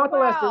 oh, It's not the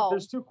last. wow.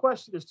 There's two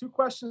questions. There's two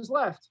questions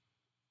left.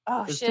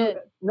 Oh, There's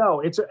shit.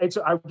 No,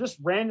 I just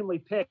randomly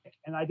picked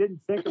and I didn't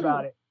think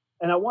about it.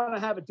 And I want to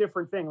have a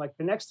different thing. Like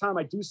the next time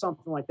I do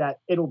something like that,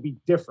 it'll be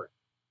different.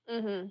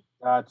 Mm-hmm.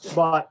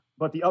 Gotcha.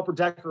 But the upper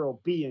decker will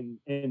be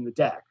in the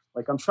deck.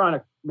 Like I'm trying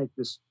to make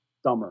this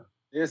dumber.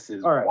 This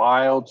is All right.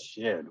 wild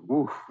shit.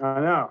 Oof. I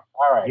know.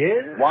 All right.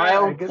 Yeah.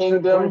 Wild I guess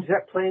Kingdom. that's why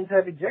jet planes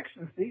have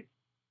ejection seats.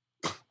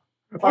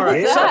 All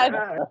right. What's so-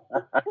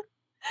 that?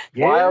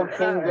 Wild I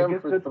Kingdom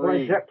guess for that's why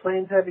 3. jet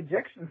planes have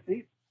ejection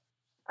seats.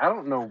 I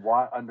don't know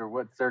why, under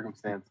what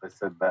circumstance I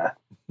said that.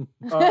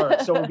 all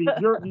right. So it'll be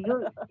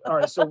you're all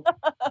right. So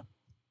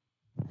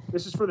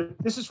this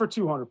is for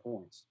 200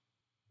 points.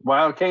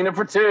 Wild Kingdom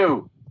for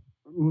 2.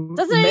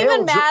 Does it even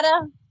Male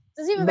matter?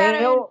 Does it even matter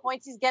how many male-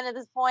 points he's getting at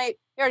this point?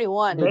 He already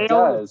won. Male- It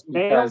does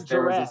male because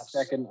there was a giraffes.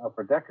 second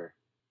upper decker.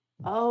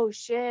 Oh,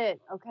 shit.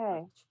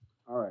 Okay.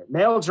 All right.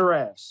 Male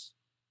giraffes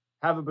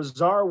have a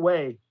bizarre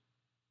way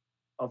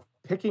of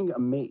picking a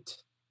mate.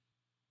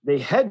 They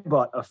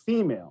headbutt a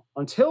female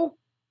until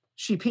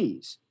she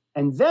pees.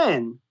 And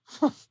then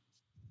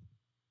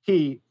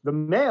the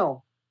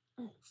male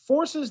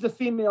forces the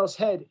female's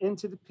head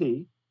into the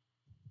pee.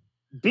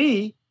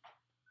 B,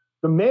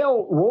 the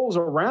male rolls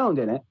around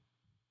in it.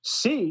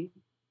 C,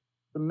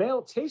 the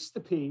male tastes the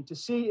pee to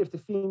see if the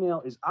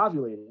female is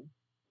ovulating.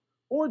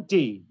 Or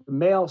D, the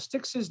male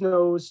sticks his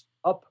nose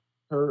up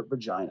her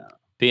vagina.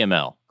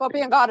 PML.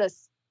 Scorpion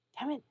goddess.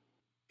 Damn it.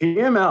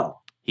 PML.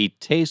 He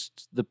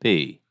tastes the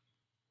pee.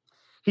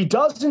 He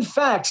does, in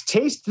fact,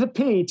 taste the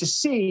pee to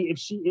see if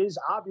she is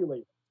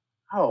ovulating.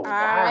 Oh,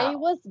 I wow.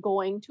 was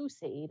going to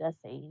say the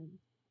same.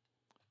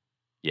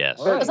 Yes.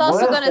 All right. I was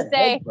also What? gonna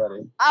say,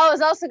 Buddy. I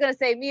was also gonna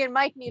say, me and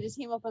Mike need to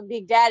team up on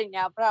Big Daddy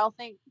now, but I don't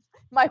think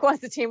Mike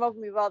wants to team up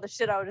with me with all the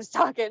shit I was just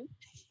talking.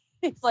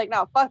 He's like,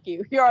 no, fuck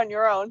you. You're on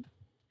your own.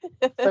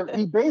 So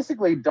he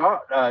basically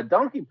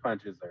donkey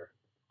punches her.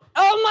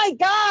 Oh my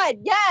God,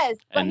 yes.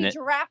 But And he it-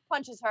 giraffe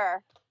punches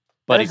her.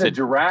 But That's he's a a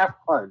giraffe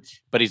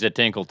punch. but he's a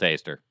tinkle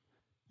taster.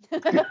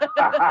 That's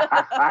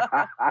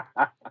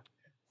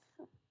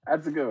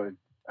a good one.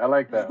 I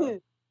like that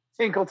one.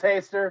 Tinkle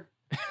taster.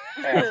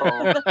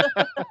 Asshole.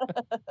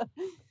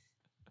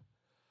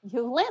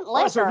 You lint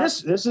Oh, so liquor.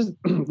 this is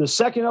the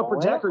second upper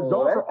decker.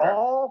 Go for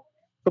all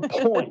the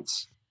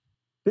points.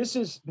 This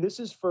is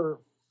for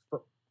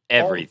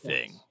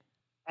Everything.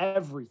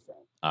 everything.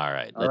 All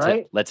right. All Let's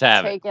right. let's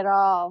have it. Take it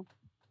all.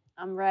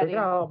 I'm ready.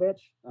 Yeah,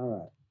 bitch.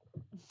 All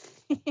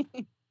right.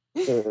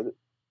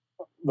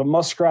 The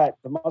muskrat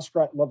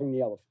loving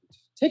the elephant.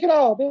 Take it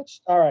all, bitch.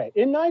 All right.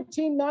 In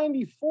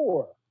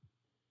 1994,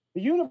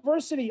 the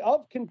University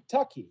of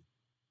Kentucky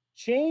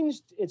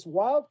changed its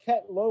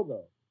Wildcat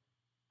logo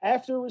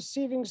after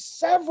receiving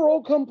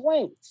several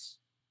complaints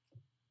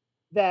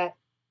that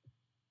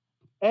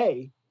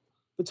A,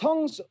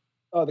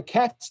 the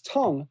cat's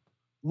tongue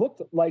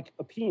looked like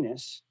a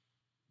penis.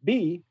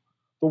 B,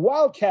 the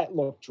Wildcat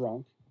looked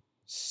drunk.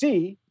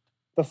 C,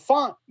 the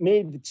font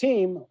made the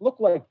team look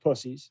like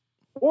pussies.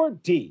 Or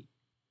D,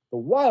 the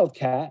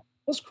Wildcat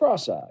was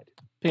cross-eyed.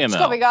 Scorpion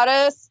PML.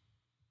 goddess.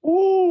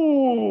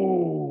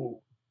 Ooh,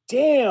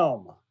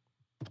 damn.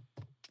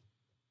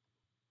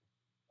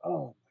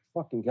 Oh,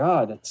 my fucking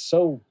God. That's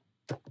so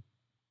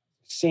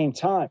same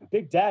time.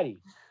 Big Daddy,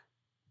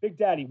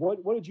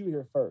 what did you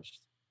hear first?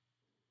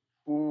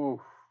 Ooh.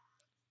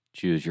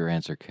 Choose your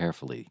answer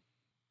carefully.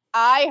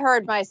 I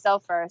heard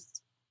myself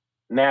first.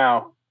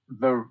 Now,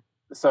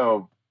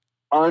 so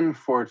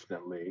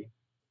unfortunately,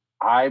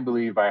 I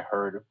believe I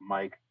heard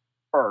Mike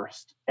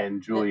first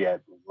and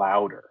Juliet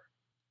louder.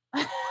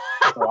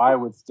 So I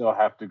would still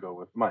have to go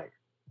with Mike.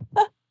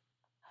 I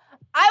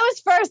was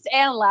first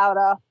and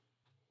louder.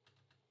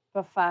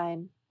 But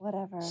fine.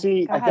 Whatever.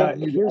 See, Go I ahead.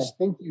 got- I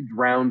think you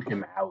drowned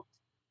him out.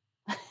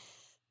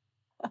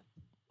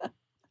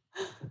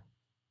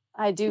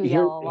 I do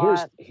yell a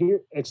lot.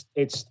 It's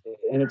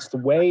the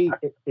way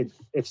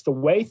it's the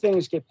way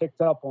things get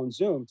picked up on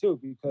Zoom too,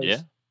 because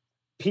Yeah.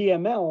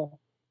 PML,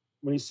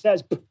 when he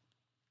says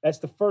That's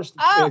the first.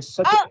 Oh, it's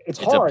such. It's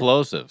It's hard.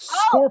 plosive.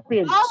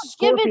 Scorpion. I'll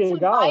give it Scorpion to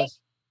Gauze. Mike.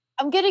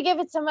 I'm gonna give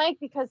it to Mike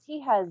because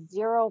he has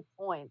 0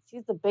 points.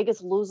 He's the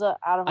biggest loser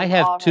out of I them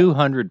have all.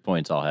 200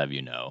 points, I'll have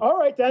you know. All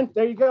right, then.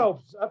 There you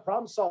go.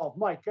 Problem solved.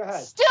 Mike, go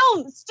ahead.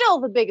 Still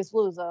the biggest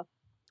loser.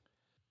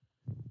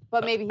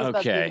 But maybe he's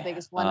about to be the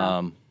biggest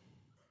winner.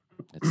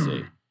 Let's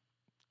see.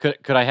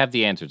 Could I have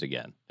the answers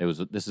again?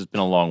 This has been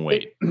a long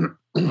wait. In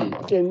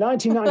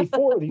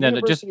 1994, the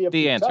University of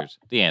the Kentucky. answers.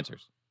 The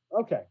answers.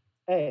 Okay.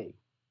 A.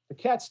 The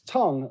cat's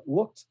tongue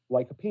looked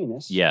like a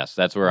penis. Yes,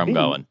 that's where I'm B.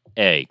 going.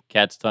 A.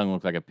 Cat's tongue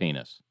looked like a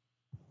penis.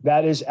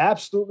 That is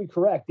absolutely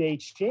correct. They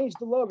changed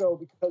the logo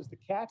because the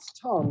cat's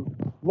tongue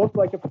looked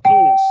like a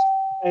penis.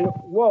 And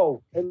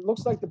whoa, it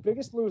looks like the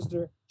biggest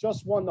loser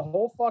just won the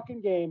whole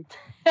fucking game.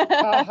 Ha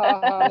ha ha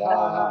ha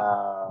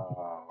ha.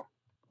 Wow.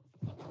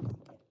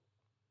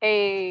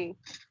 Hey.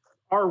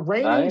 Our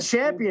reigning Nice.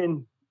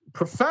 champion,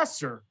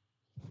 Professor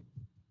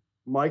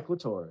Mike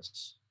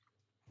Latoris.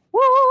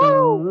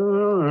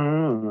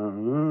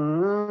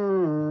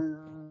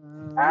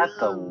 At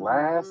the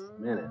last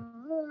minute.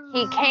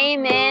 He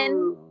came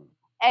in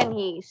and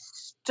he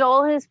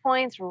stole his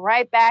points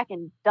right back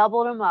and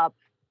doubled them up.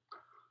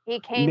 He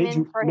came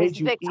in for his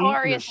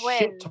victorious win.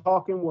 Shit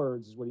talking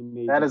words is what he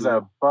made. That you is do.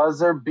 a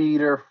buzzer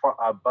beater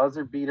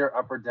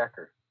upper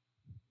decker.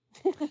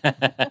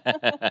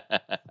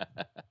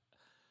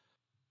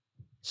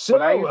 So,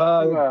 But I used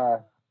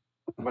to,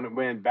 when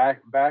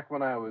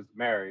when I was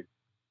married,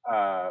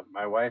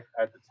 my wife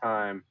at the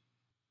time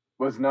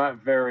was not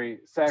very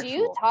sexual. Do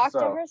you talk to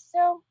her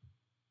still?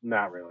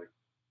 Not really.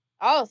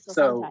 Oh, so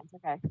sometimes.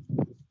 Okay.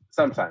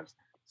 Sometimes.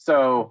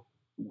 So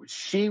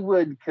she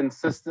would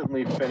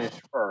consistently finish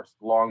first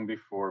long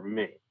before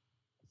me.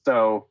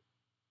 So,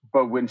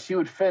 but when she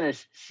would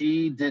finish,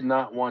 she did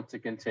not want to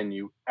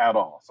continue at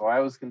all. So I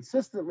was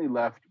consistently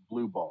left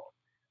blue balled.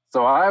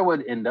 So I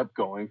would end up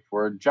going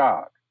for a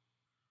jog.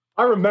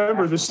 I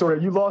remember this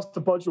story. You lost a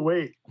bunch of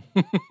weight.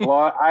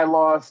 Well, I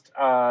lost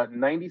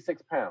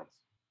 96 pounds.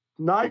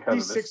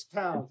 96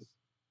 pounds.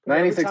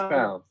 96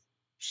 pounds.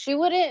 She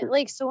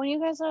wouldn't so when you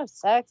guys would have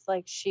sex,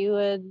 she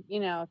would,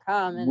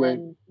 come and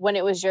then when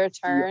it was your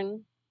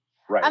turn.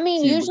 Right. I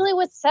mean, usually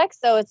with sex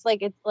though, it's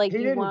like you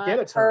didn't want get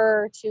a turn.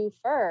 her to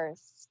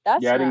first.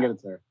 That's I didn't get a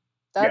turn.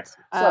 That's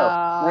So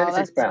 96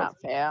 that's pounds.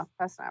 not fair.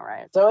 That's not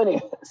right.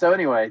 So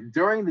anyway,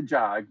 during the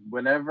jog,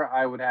 whenever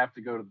I would have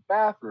to go to the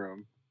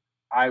bathroom,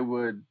 I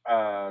would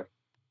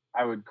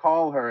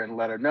call her and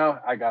let her know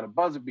I got a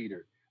buzzer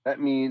beater. That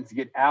means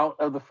get out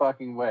of the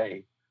fucking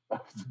way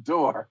of the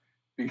door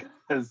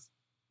because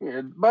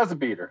buzzer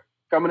beater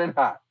coming in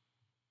hot,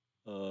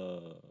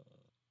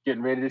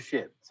 getting ready to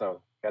shit.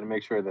 So got to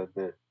make sure that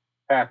the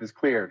path is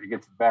clear to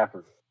get to the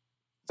bathroom.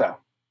 So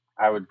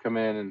I would come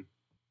in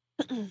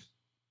and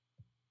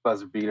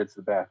buzzer beater to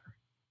the bathroom.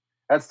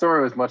 That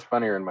story was much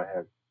funnier in my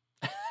head.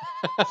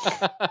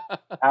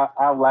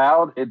 Out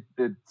loud, it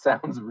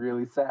sounds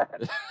really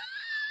sad.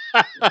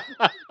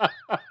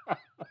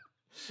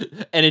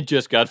 And it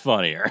just got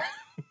funnier.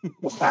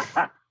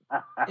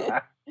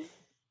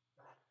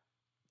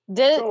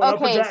 An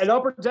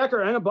upper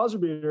decker and a buzzer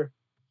beater.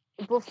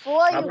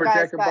 Before you Upper guys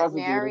decker got buzzer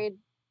beater. married,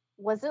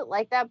 was it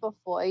like that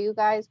before you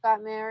guys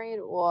got married,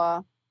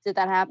 or did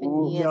that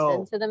happen years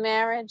into the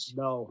marriage?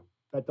 No,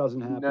 that doesn't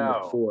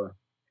happen before.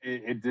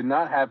 It did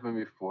not happen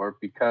before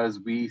because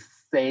we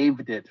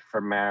saved it for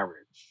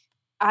marriage.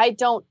 I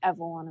don't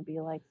ever want to be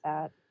like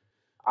that.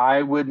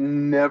 I would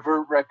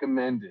never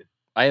recommend it.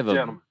 I have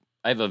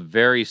a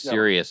very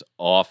serious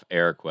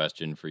off-air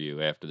question for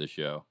you after the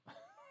show.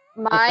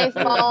 My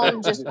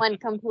phone just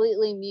went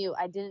completely mute.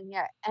 I didn't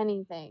hear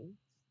anything.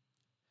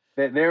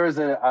 There is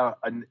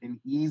an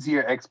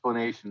easier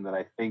explanation that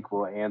I think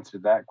will answer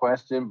that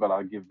question, but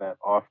I'll give that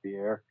off the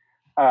air.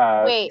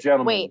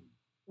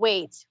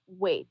 Wait.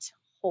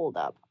 Hold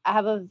up. I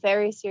have a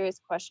very serious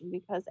question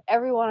because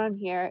everyone on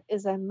here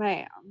is a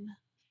man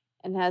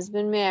and has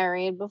been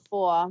married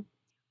before.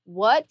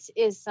 What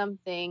is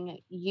something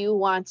you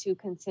want to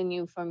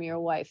continue from your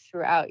wife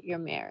throughout your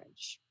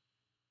marriage?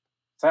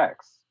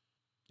 Sex.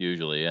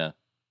 Usually, yeah.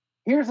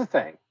 Here's the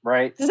thing,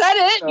 right? Is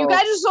that it? You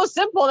guys are so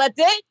simple. That's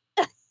it?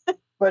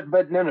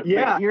 But no.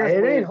 Yeah,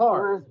 it ain't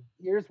hard.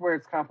 Here's where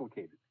it's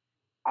complicated.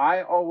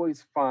 I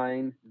always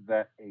find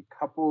that a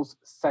couple's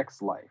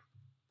sex life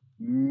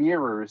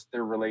mirrors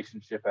their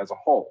relationship as a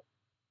whole.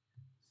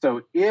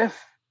 So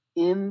if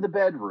in the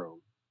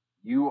bedroom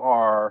you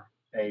are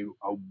a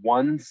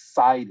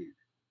one-sided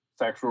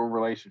sexual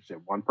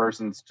relationship, one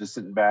person's just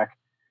sitting back,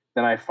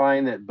 then I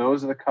find that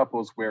those are the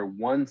couples where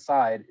one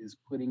side is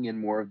putting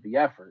in more of the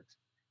effort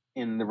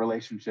in the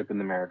relationship, in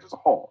the marriage as a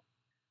whole.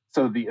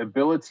 So the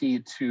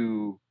ability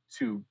to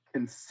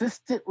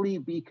consistently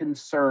be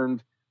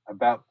concerned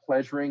about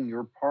pleasuring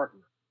your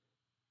partner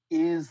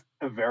is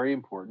a very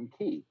important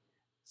key.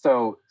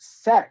 So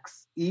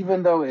sex,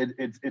 even though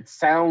it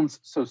sounds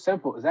so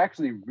simple, is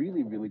actually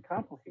really, really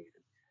complicated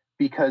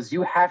because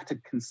you have to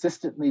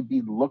consistently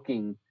be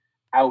looking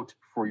out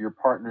for your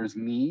partner's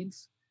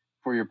needs,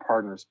 for your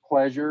partner's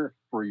pleasure,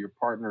 for your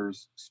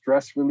partner's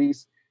stress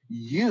release.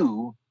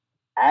 you,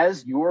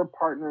 as your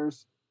partner,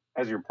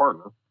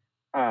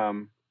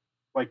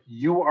 like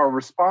you are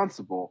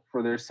responsible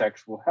for their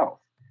sexual health.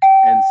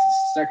 And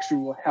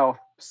sexual health,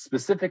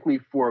 specifically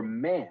for a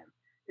man,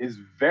 is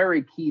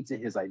very key to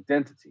his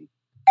identity.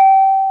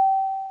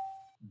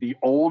 The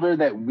older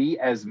that we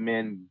as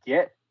men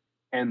get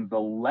and the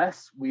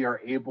less we are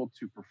able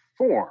to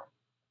perform,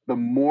 the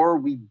more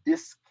we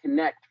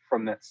disconnect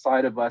from that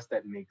side of us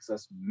that makes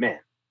us men.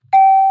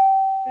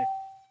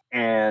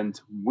 And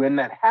when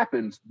that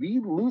happens, we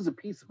lose a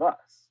piece of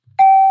us.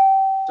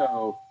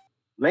 So,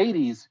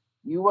 ladies,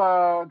 you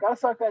gotta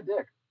suck that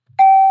dick.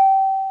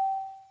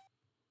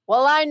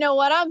 Well, I know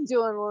what I'm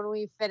doing when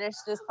we finish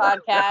this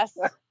podcast.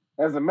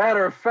 As a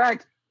matter of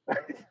fact,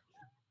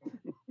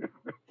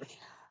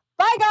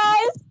 Bye,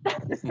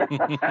 guys.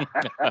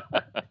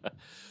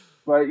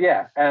 But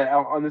yeah,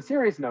 on the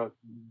serious note,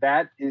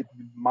 that is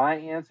my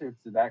answer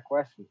to that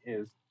question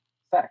is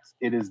sex.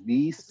 It is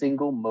the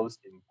single most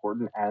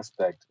important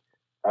aspect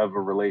of a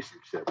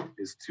relationship,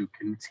 is to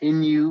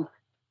continue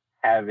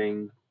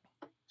having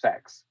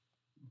sex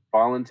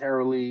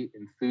voluntarily,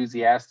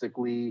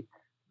 enthusiastically,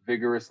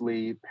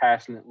 vigorously,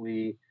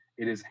 passionately.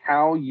 It is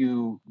how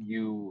you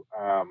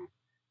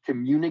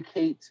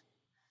communicate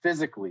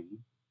physically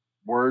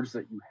words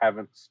that you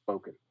haven't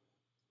spoken.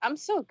 I'm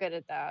so good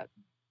at that.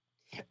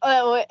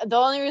 The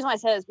only reason I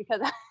said it is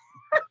because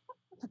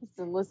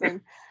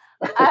listen.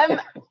 I'm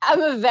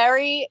a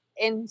very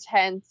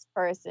intense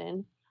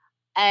person,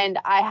 and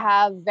I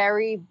have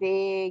very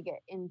big,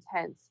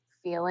 intense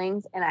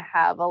feelings, and I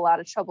have a lot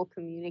of trouble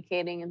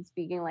communicating and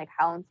speaking like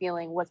how I'm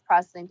feeling, what's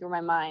processing through my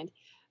mind.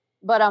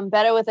 But I'm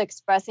better with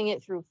expressing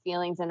it through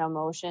feelings and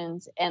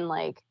emotions. And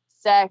like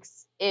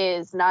sex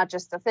is not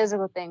just a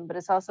physical thing, but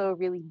it's also a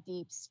really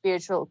deep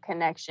spiritual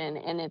connection,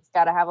 and it's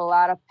got to have a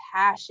lot of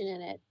passion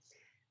in it.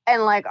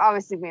 And like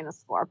obviously being a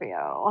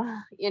Scorpio,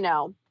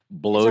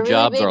 Blowjobs really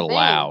are big thing.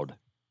 loud.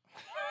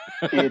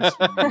 It's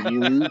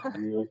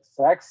really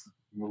sex,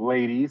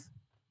 ladies,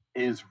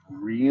 is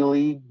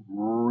really,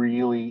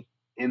 really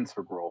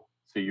integral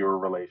to your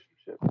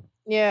relationship.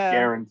 Yeah.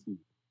 Guaranteed.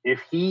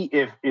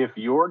 If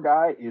your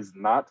guy is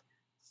not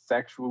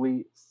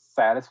sexually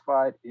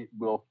satisfied, it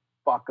will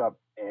fuck up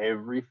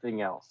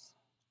everything else.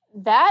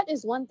 That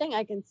is one thing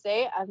I can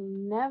say I've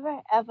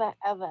never, ever,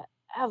 ever,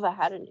 ever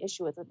had an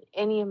issue with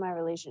any of my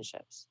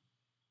relationships.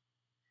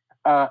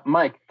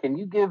 Mike, can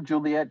you give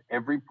Juliet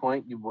every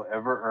point you will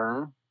ever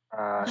earn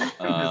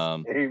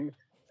in this game?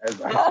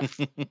 As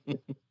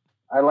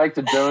I like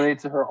to donate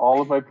to her all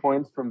of my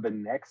points from the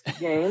next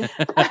game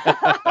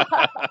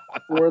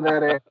for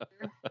that answer.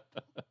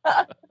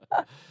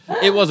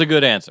 It was a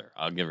good answer.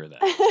 I'll give her that.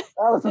 That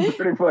was a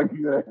pretty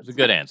fucking good answer. It was a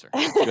good answer.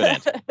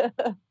 Good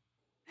answer.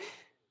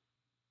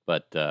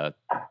 But that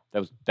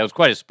was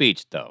quite a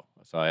speech, though.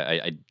 So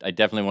I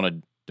definitely want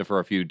to defer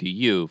a few to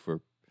you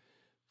for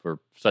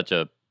such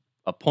a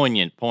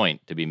poignant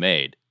point to be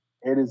made.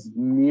 It is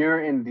near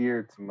and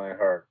dear to my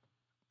heart.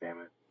 Damn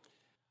it.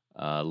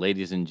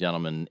 Ladies and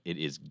gentlemen, it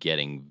is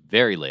getting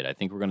very late. I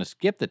think we're going to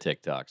skip the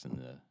TikToks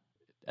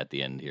at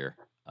the end here.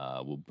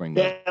 We'll bring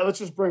those. Yeah, let's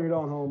just bring it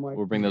on home, Mike.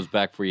 We'll bring those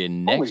back for you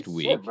next Holy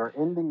week. Shit, we're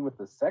ending with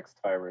the sex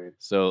tirade.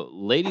 So,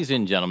 ladies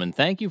and gentlemen,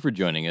 thank you for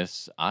joining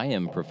us. I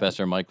am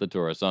Professor Mike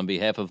Latoris on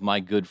behalf of my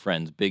good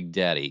friends, Big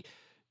Daddy,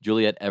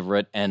 Juliet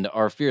Everett, and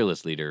our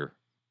fearless leader,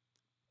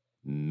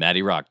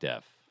 Maddie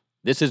Rockdeff.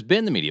 This has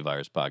been the Media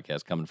Virus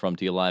Podcast, coming from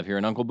to you live here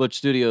in Uncle Butch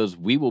Studios.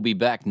 We will be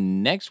back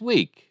next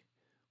week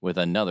with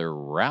another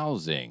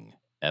rousing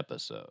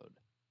episode.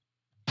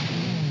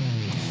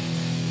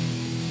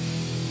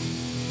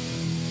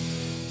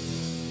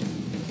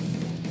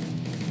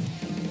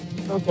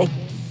 Okay.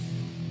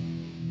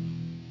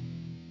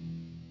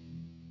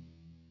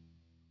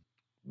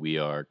 We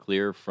are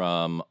clear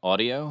from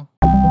audio.